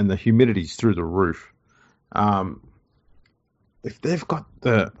the humidity's through the roof. If they've got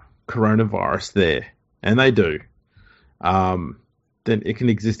the coronavirus there, and they do, then it can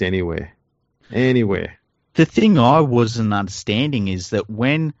exist anywhere. Anywhere. The thing I wasn't understanding is that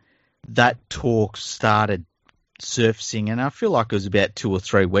when that talk started surfacing, and I feel like it was about 2 or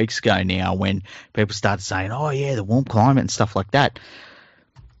 3 weeks ago now, when people started saying, oh yeah, the warm climate and stuff like that.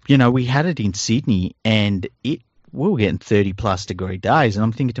 You know, we had it in Sydney, and we were getting 30 plus degree days, and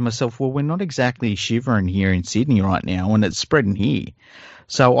I'm thinking to myself, well, we're not exactly shivering here in Sydney right now, and it's spreading here.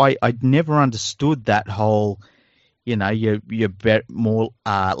 So I never understood that whole, you know, you're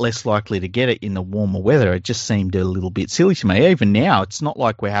less likely to get it in the warmer weather. It just seemed a little bit silly to me. Even now, it's not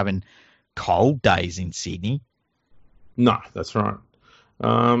like we're having cold days in Sydney. No, that's right.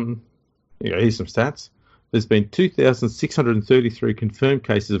 Here's some stats. There's been 2,633 confirmed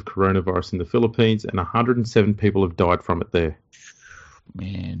cases of coronavirus in the Philippines, and 107 people have died from it there.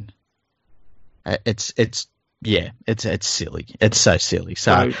 Man, it's silly. It's so silly.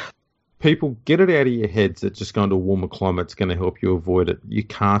 So people, get it out of your heads that just going to a warmer climate's going to help you avoid it. You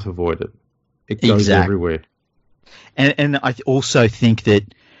can't avoid it. It goes everywhere. And I also think that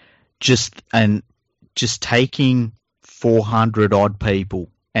just taking 400 odd people,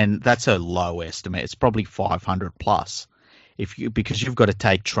 and that's a low estimate. It's probably 500 plus. Because you've got to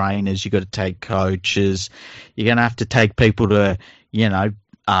take trainers, you've got to take coaches, you're going to have to take people to,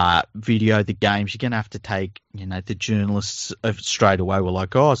 video the games. You're going to have to take, the journalists straight away. We're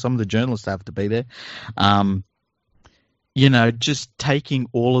like, oh, some of the journalists have to be there. Just taking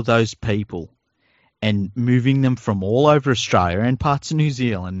all of those people and moving them from all over Australia and parts of New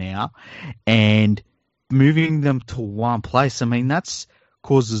Zealand now, and moving them to one place. I mean, that's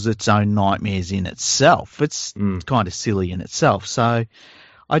causes its own nightmares in itself. It's kind of silly in itself. So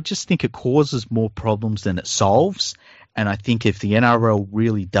I just think it causes more problems than it solves. And I think if the NRL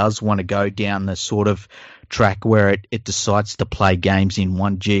really does want to go down the sort of track where it decides to play games in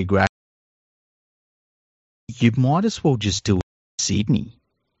one geographic, you might as well just do it in Sydney.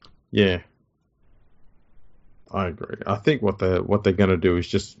 Yeah, I agree. I think what they're going to do is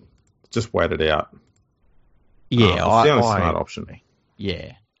just wait it out. Yeah, it's the only smart option.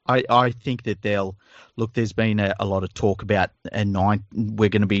 Yeah, I think that there's been a lot of talk about we're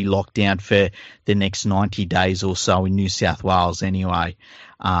going to be locked down for the next 90 days or so in New South Wales anyway.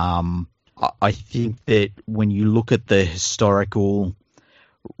 I think that when you look at the historical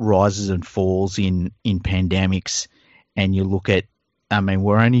rises and falls in pandemics, and you look at,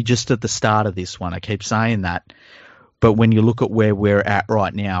 we're only just at the start of this one. I keep saying that. But when you look at where we're at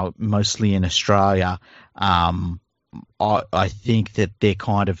right now, mostly in Australia, I think that they're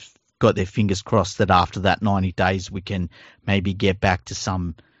kind of got their fingers crossed that after that 90 days we can maybe get back to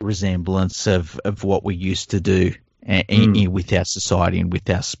some resemblance of what we used to do with our society and with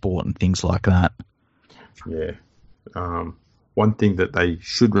our sport and things like that. Yeah. One thing that they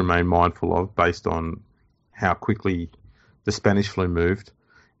should remain mindful of, based on how quickly the Spanish flu moved,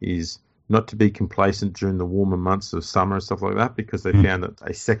 is not to be complacent during the warmer months of summer and stuff like that, because they found that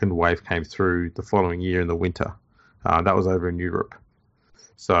a second wave came through the following year in the winter. That was over in Europe.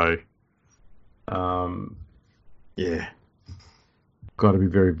 So, got to be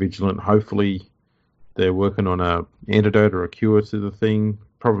very vigilant. Hopefully, they're working on an antidote or a cure to the thing.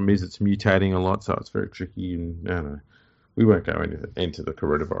 Problem is, it's mutating a lot, so it's very tricky. And I don't know, we won't go into the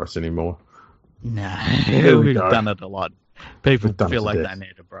coronavirus anymore. No, we've done it a lot. People feel like they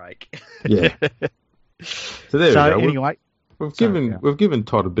need a break. Yeah. So there we go. Anyway, We've given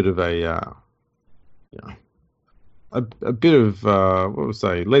Todd a bit of a bit of what would I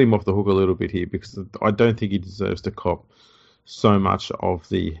say, let him off the hook a little bit here, because I don't think he deserves to cop so much of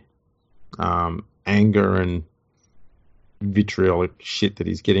the anger and vitriolic shit that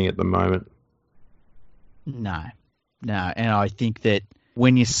he's getting at the moment. No, and I think that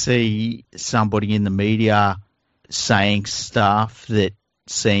when you see somebody in the media saying stuff that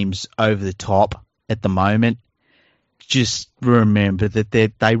seems over the top at the moment, just remember that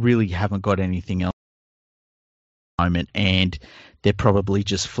they really haven't got anything else at the moment, and they're probably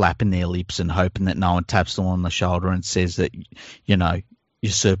just flapping their lips and hoping that no one taps them on the shoulder and says that, you're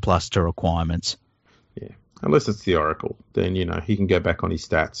surplus to requirements. Yeah, unless it's the Oracle, then, he can go back on his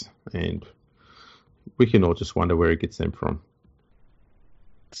stats, and we can all just wonder where he gets them from.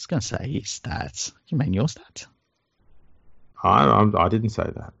 I was going to say his stats. You mean your stats? I didn't say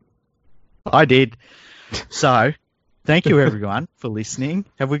that. I did. So, thank you everyone for listening.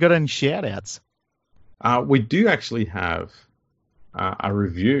 Have we got any shout-outs? We do actually have a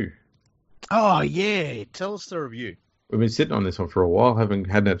review. Oh, yeah. Tell us the review. We've been sitting on this one for a while, hadn't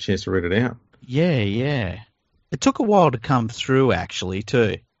had a chance to read it out. Yeah. It took a while to come through, actually,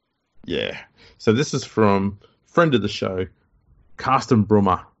 too. Yeah. So this is from friend of the show, Carsten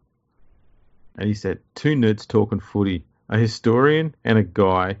Brummer. And he said, 2 nerds talking footy, a historian and a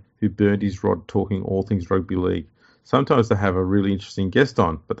guy who burned his rod talking all things rugby league. Sometimes they have a really interesting guest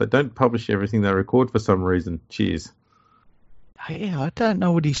on, but they don't publish everything they record for some reason. Cheers. Yeah, I don't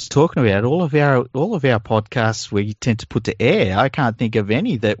know what he's talking about. All of our podcasts we tend to put to air. I can't think of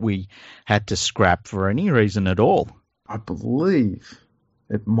any that we had to scrap for any reason at all. I believe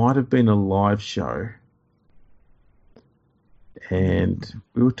it might have been a live show. And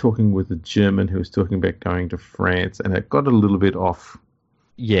we were talking with a German who was talking about going to France, and it got a little bit off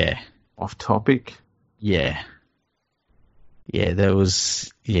topic. Yeah, there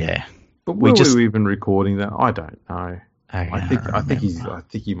was, yeah. But were we even recording that? I don't know. I think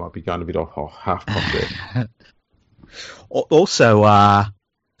he might be going a bit off half cocked there. Also,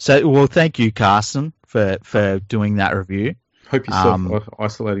 thank you, Carsten, for doing that review. Hope you're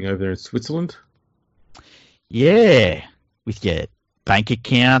self-isolating over there in Switzerland. Yeah, with your bank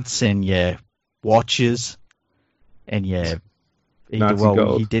accounts and your watches and your... Nazi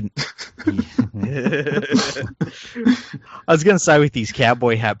gold. He didn't. I was going to say with his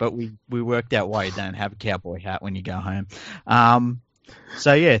cowboy hat, but we worked out why you don't have a cowboy hat when you go home.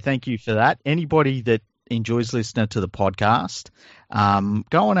 So, yeah, thank you for that. Anybody that enjoys listening to the podcast, go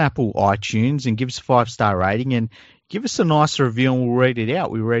on Apple iTunes and give us a 5-star rating and give us a nice review and we'll read it out.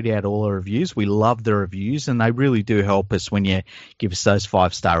 We read out all the reviews. We love the reviews and they really do help us when you give us those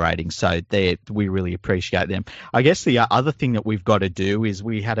 5-star ratings. So we really appreciate them. I guess the other thing that we've got to do is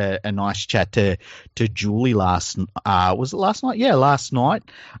we had a nice chat to Julie was it last night? Yeah, last night.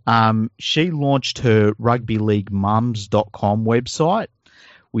 She launched her rugbyleaguemums.com website,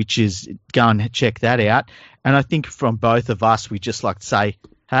 which is, go and check that out. And I think from both of us, we just like to say,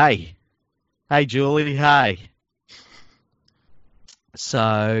 hey Julie, hey.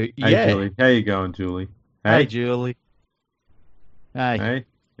 So, yeah. Hey, Julie. How you going, Julie? Hey, Julie. Hey?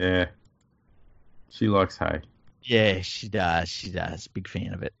 Yeah. She likes hay. Yeah, she does. Big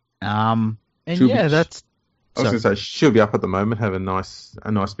fan of it. And that's... I was going to say, she'll be up at the moment, have a nice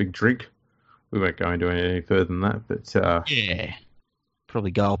big drink. We won't go into any further than that, but... Yeah.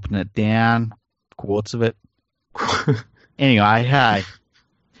 Probably gulping it down, quarts of it. Anyway, hey.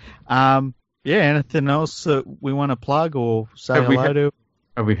 Yeah, anything else that we want to plug or say hello to?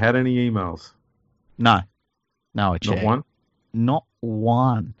 Have we had any emails? No, I checked. Not one? Not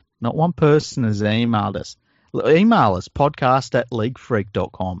one. Not one person has emailed us. Email us,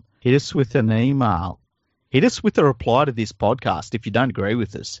 podcast@leaguefreak.com. Hit us with an email. Hit us with a reply to this podcast if you don't agree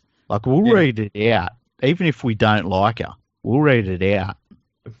with us. We'll read it out. Even if we don't like her, we'll read it out.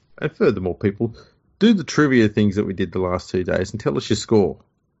 And furthermore, people, do the trivia things that we did the last 2 days and tell us your score.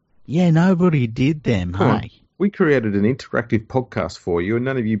 Yeah, nobody did them, Come on. hey? We created an interactive podcast for you, and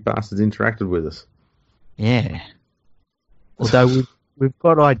none of you bastards interacted with us. Yeah. Although we've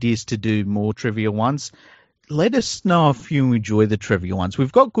got ideas to do more trivia ones. Let us know if you enjoy the trivia ones.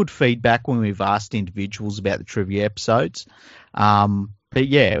 We've got good feedback when we've asked individuals about the trivia episodes. But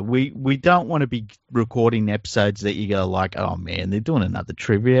yeah, we don't want to be recording episodes that you go like, oh man, they're doing another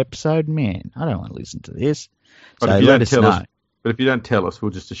trivia episode. Man, I don't want to listen to this. So let us know. But if you don't tell us, we'll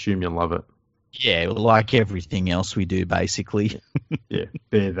just assume you'll love it. Yeah, like everything else we do, basically. Yeah,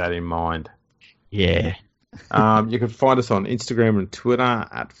 bear that in mind. Yeah. You can find us on Instagram and Twitter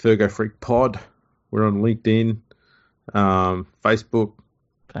at FergoFreakPod. We're on LinkedIn, Facebook.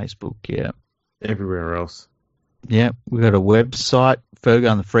 Facebook, yeah. everywhere else. Yeah, we've got a website,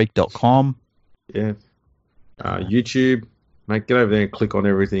 fergoandthefreak.com. Yeah. YouTube. Mate, get over there and click on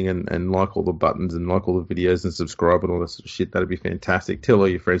everything and like all the buttons and like all the videos and subscribe and all that sort of shit. That'd be fantastic. Tell all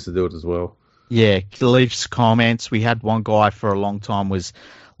your friends to do it as well. Yeah, leave comments. We had one guy for a long time was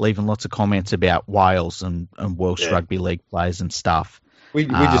leaving lots of comments about Wales and Welsh rugby league players and stuff. We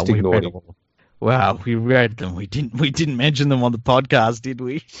just ignored him. Wow, we read them. We didn't mention them on the podcast, did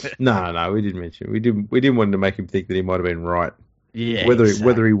we? No, we didn't mention. We didn't want to make him think that he might have been right. Yeah,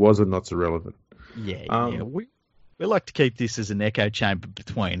 whether he was or not's irrelevant. Yeah. We like to keep this as an echo chamber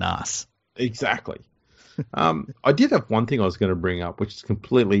between us. Exactly. I did have one thing I was going to bring up, which is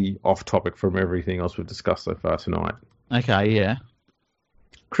completely off topic from everything else we've discussed so far tonight. Okay, yeah.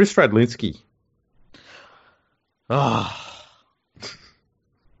 Chris Radlinski. Oh.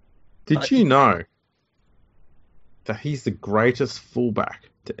 Did you know that he's the greatest fullback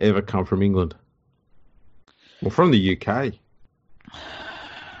to ever come from England? Well, from the UK.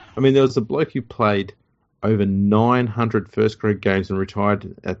 I mean, there was a bloke who played over 900 first-grade games and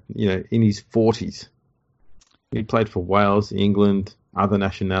retired in his 40s. He played for Wales, England, other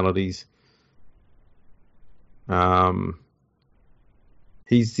nationalities.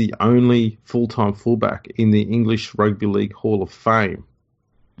 He's the only full-time fullback in the English Rugby League Hall of Fame.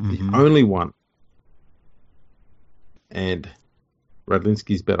 The only one. And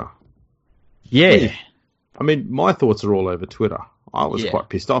Radlinski's better. Yeah. I mean, my thoughts are all over Twitter. I was quite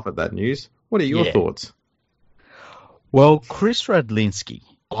pissed off at that news. What are your thoughts? Well, Chris Radlinski,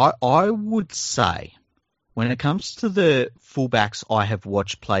 I would say, when it comes to the fullbacks I have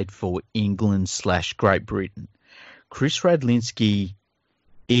watched played for England/Great Britain, Chris Radlinski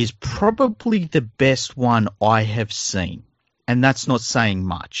is probably the best one I have seen. And that's not saying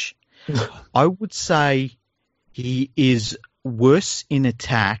much. I would say he is worse in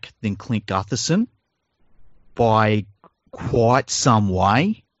attack than Clint Gutherson by quite some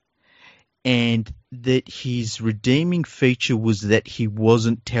way. And that his redeeming feature was that he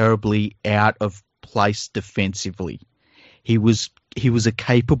wasn't terribly out of place defensively. He was a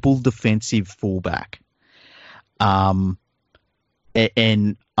capable defensive fullback. And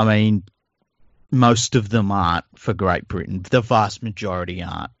I mean, most of them aren't for Great Britain. The vast majority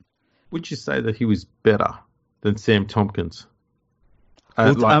aren't. Would you say that he was better than Sam Tompkins?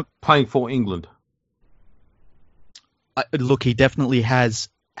 Playing for England? Look, he definitely has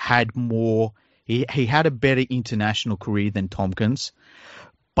had more. He had a better international career than Tompkins,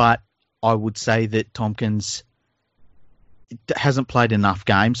 but I would say that Tompkins hasn't played enough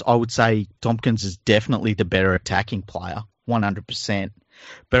games. I would say Tompkins is definitely the better attacking player, 100%.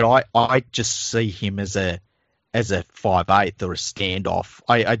 But I just see him as a 5'8" or a standoff.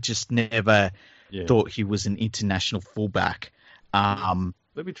 I just never thought he was an international fullback.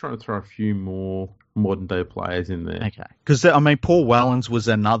 Let me try and throw a few more modern day players in there. Okay. Because, I mean, Paul Wellens was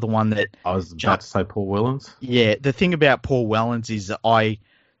another one that... I was about to say Paul Wellens. Yeah, the thing about Paul Wellens is that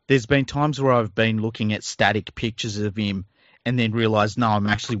there's been times where I've been looking at static pictures of him and then realised, no, I'm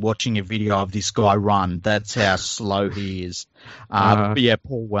actually watching a video of this guy run. That's how slow he is. But yeah,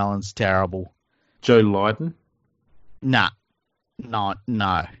 Paul Wellens, terrible. Joe Lydon? Nah.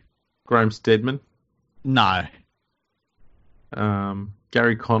 No. Graham Steadman? No.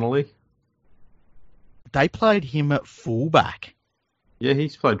 Gary Connolly? They played him at fullback. Yeah,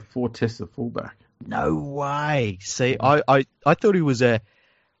 he's played 4 tests at fullback. No way. See, I thought he was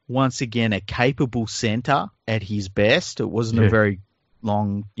once again a capable centre at his best. It wasn't a very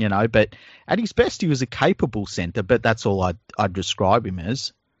long, but at his best he was a capable centre, but that's all I'd describe him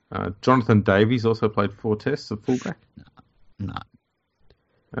as. Jonathan Davies also played 4 tests at fullback. No.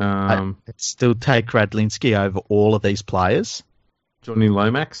 I'd still take Radlinski over all of these players. Johnny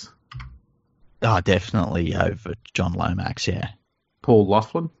Lomax? Oh, definitely over John Lomax, yeah. Paul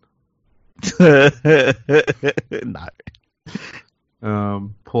Laughlin? No.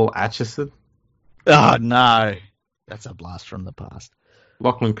 Paul Atchison? Oh, no. That's a blast from the past.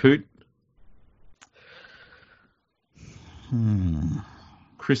 Lachlan Coote?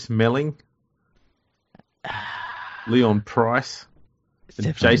 Chris Melling? Leon Price?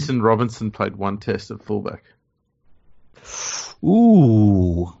 And Jason Robinson played 1 test at fullback.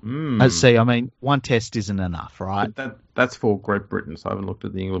 Ooh. Let's see. I mean, 1 test isn't enough, right? That's for Great Britain, so I haven't looked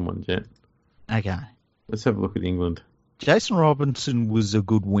at the England ones yet. Okay. Let's have a look at England. Jason Robinson was a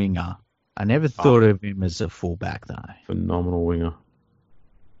good winger. I never thought of him as a fullback, though. Phenomenal winger.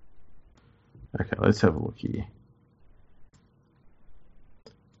 Okay, let's have a look here.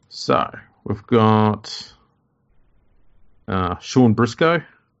 So, we've got Sean Briscoe.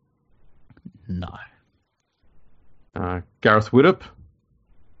 No. Gareth Widdop.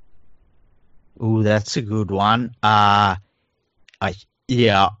 Oh, that's a good one. I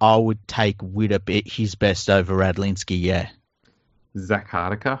would take Widdop his best over Radlinski. Yeah, Zach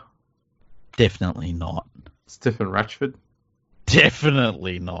Hardiker? definitely not. Stephen Ratchford?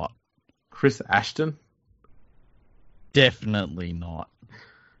 Definitely not. Chris Ashton? Definitely not.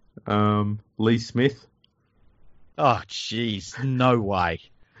 Lee Smith? Oh, jeez, no way.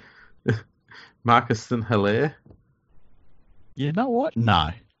 Marcus Hilaire? You know what?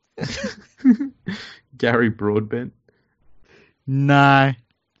 No. Gary Broadbent? No.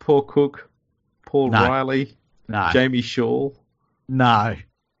 Paul Cook? Paul No. Riley? No. Jamie Shaw? No.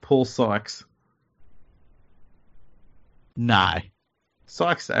 Paul Sykes? No.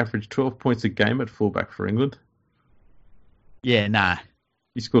 Sykes averaged 12 points a game at fullback for England. Yeah, no.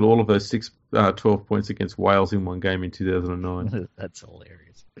 He scored all of those 12 points against Wales in one game in 2009. That's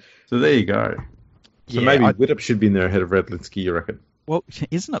hilarious. So there you go. So Yeah, maybe Widdop should be in there ahead of Radlinski, you reckon? Well,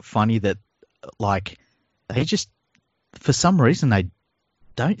 isn't it funny that, like, they just, for some reason, they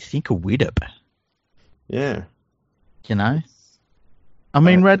don't think of Widdop. Yeah. You know? I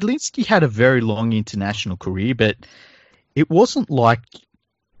mean, Radlinski had a very long international career, but it wasn't like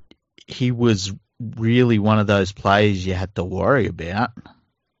he was really one of those players you had to worry about.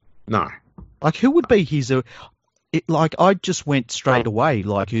 No. Like, who would be I just went straight away,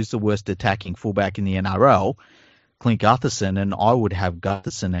 like, who's the worst attacking fullback in the NRL? Clint Gutherson, and I would have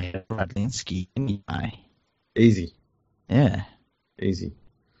Gutherson ahead of Radlinski anyway. Easy. Yeah. Easy.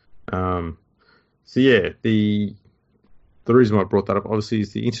 So yeah, the reason why I brought that up, obviously,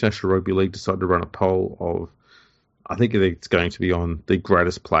 is the International Rugby League decided to run a poll of, I think it's going to be on the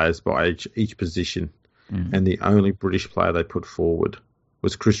greatest players by each position, and the only British player they put forward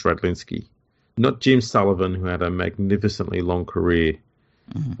was Chris Radlinski. Not Jim Sullivan, who had a magnificently long career.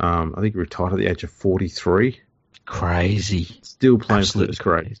 I think he retired at the age of 43. Crazy. Still playing Absolute first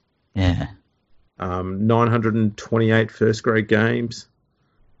grade. Yeah. 928 first grade games.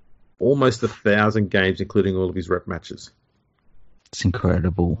 Almost 1,000 games, including all of his rep matches. It's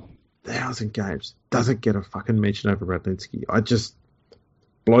incredible. 1,000 games. Doesn't get a fucking mention over Radlinski. I just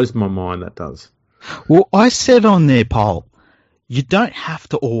blows my mind, that does. Well, I said on their poll, you don't have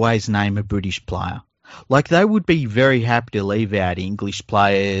to always name a British player. Like, they would be very happy to leave out English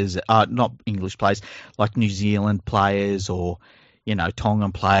players, not English players, like New Zealand players or,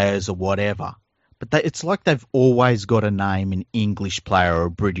 Tongan players or whatever. But it's like they've always got to name an English player or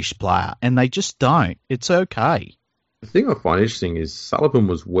a British player, and they just don't. It's okay. The thing I find interesting is Sullivan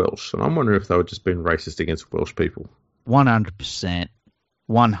was Welsh, and I'm wondering if they were just being racist against Welsh people. 100%.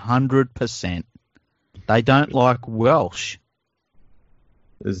 100%. They don't like Welsh.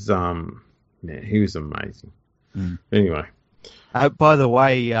 He was amazing. Anyway. By the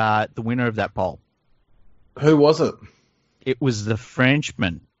way, the winner of that poll. Who was it? It was the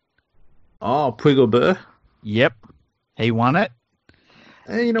Frenchman. Oh, Puigdebert? Yep. He won it.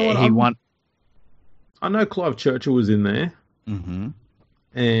 Hey, you know what? He won. I know Clive Churchill was in there. Mm-hmm.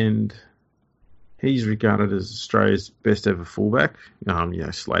 And he's regarded as Australia's best ever fullback.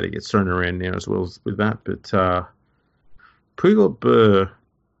 Slater gets thrown around now as well with that. But Puigdebert,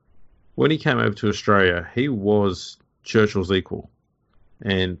 when he came over to Australia, he was Churchill's equal.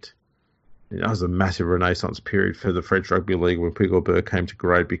 And that was a massive renaissance period for the French Rugby League when Puigdebert came to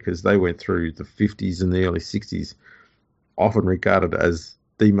grade, because they went through the 50s and the early 60s, often regarded as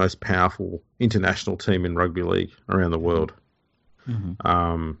the most powerful international team in rugby league around the world.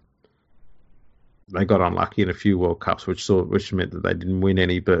 Mm-hmm. They got unlucky in a few World Cups, which meant that they didn't win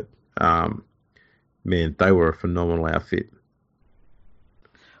any, but man, they were a phenomenal outfit.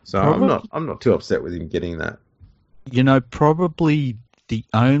 So I'm not too upset with him getting that. Probably the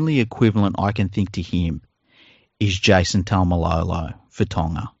only equivalent I can think to him is Jason Taumalolo for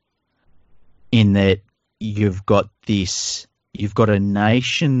Tonga, in that you've got a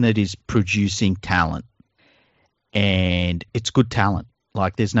nation that is producing talent, and it's good talent.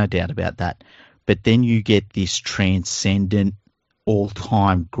 Like, there's no doubt about that. But then you get this transcendent,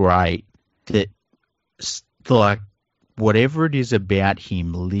 all-time great that, like, whatever it is about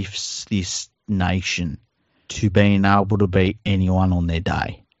him lifts this nation to being able to beat anyone on their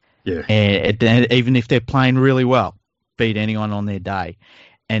day. Yeah. And even if they're playing really well, beat anyone on their day.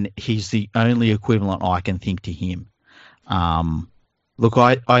 And he's the only equivalent I can think to him. Look,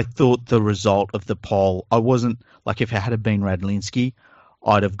 I thought the result of the poll, I wasn't, like, if it had been Radlinski,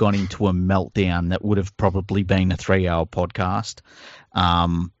 I'd have gone into a meltdown that would have probably been a 3-hour podcast.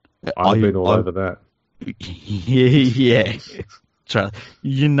 I've been all over that. Yeah.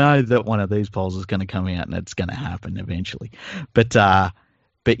 You know that one of these polls is going to come out and it's going to happen eventually. But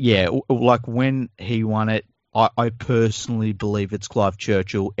yeah, like when he won it, I personally believe it's Clive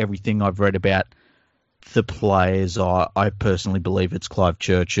Churchill. Everything I've read about the players, I personally believe it's Clive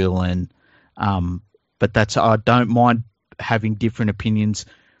Churchill, and but I don't mind having different opinions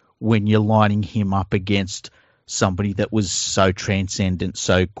when you're lining him up against somebody that was so transcendent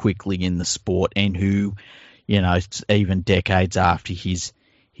so quickly in the sport, and who, even decades after his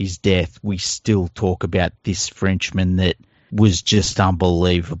death, we still talk about this Frenchman that was just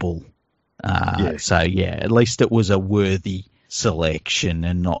unbelievable. So at least it was a worthy selection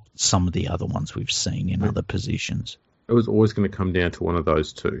and not some of the other ones we've seen in other positions. It was always going to come down to one of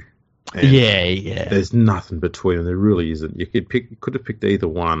those two. And yeah. There's nothing between them. There really isn't. You could have picked either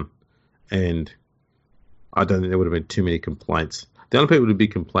one, and I don't think there would have been too many complaints. The only people who'd be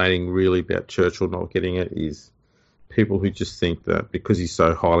complaining really about Churchill not getting it is people who just think that because he's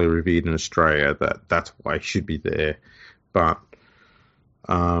so highly revered in Australia that's why he should be there. But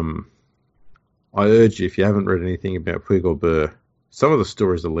I urge you, if you haven't read anything about Puyol, some of the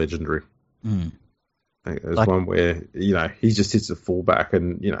stories are legendary. There's one where, he just hits a fullback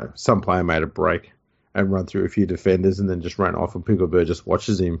and, some player made a break and run through a few defenders and then just ran off, and Puyol just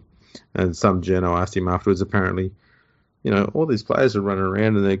watches him. And some journo asked him afterwards, apparently, all these players are running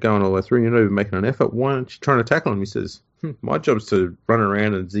around and they're going all the way through and you're not even making an effort. Why aren't you trying to tackle them? He says, my job's to run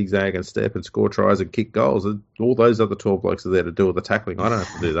around and zigzag and step and score tries and kick goals. All those other 12 blokes are there to do all the tackling. I don't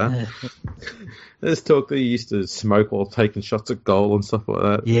have to do that. There's talk that he used to smoke while taking shots at goal and stuff like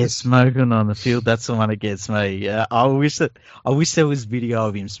that. Yeah, smoking on the field. That's the one that gets me. I wish there was video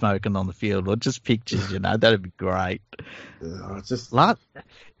of him smoking on the field, or just pictures. That'd be great.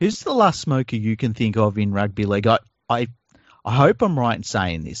 Who's the last smoker you can think of in rugby league? I hope I'm right in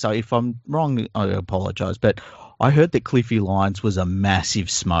saying this. So if I'm wrong, I apologise. But I heard that Cliffy Lyons was a massive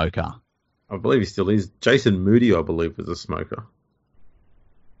smoker. I believe he still is. Jason Moody, I believe, was a smoker.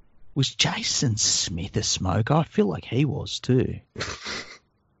 Was Jason Smith a smoker? I feel like he was too.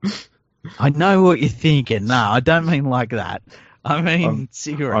 I know what you're thinking. No, I don't mean like that. I mean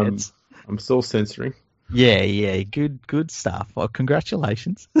cigarettes. I'm still censoring. Yeah. Good stuff. Well,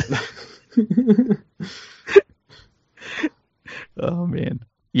 congratulations. Oh, man.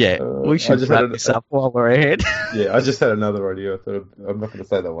 Yeah, we should wrap this up while we're ahead. Yeah, I just had another idea. I thought I'm not going to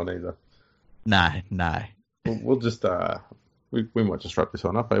say that one either. No. We'll just we might just wrap this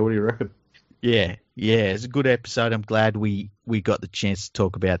one up. What do you reckon? Yeah, it's a good episode. I'm glad we got the chance to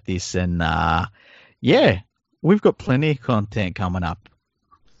talk about this, and we've got plenty of content coming up.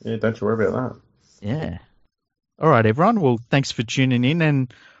 Yeah, don't you worry about that. Yeah. All right, everyone. Well, thanks for tuning in,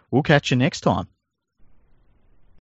 and we'll catch you next time.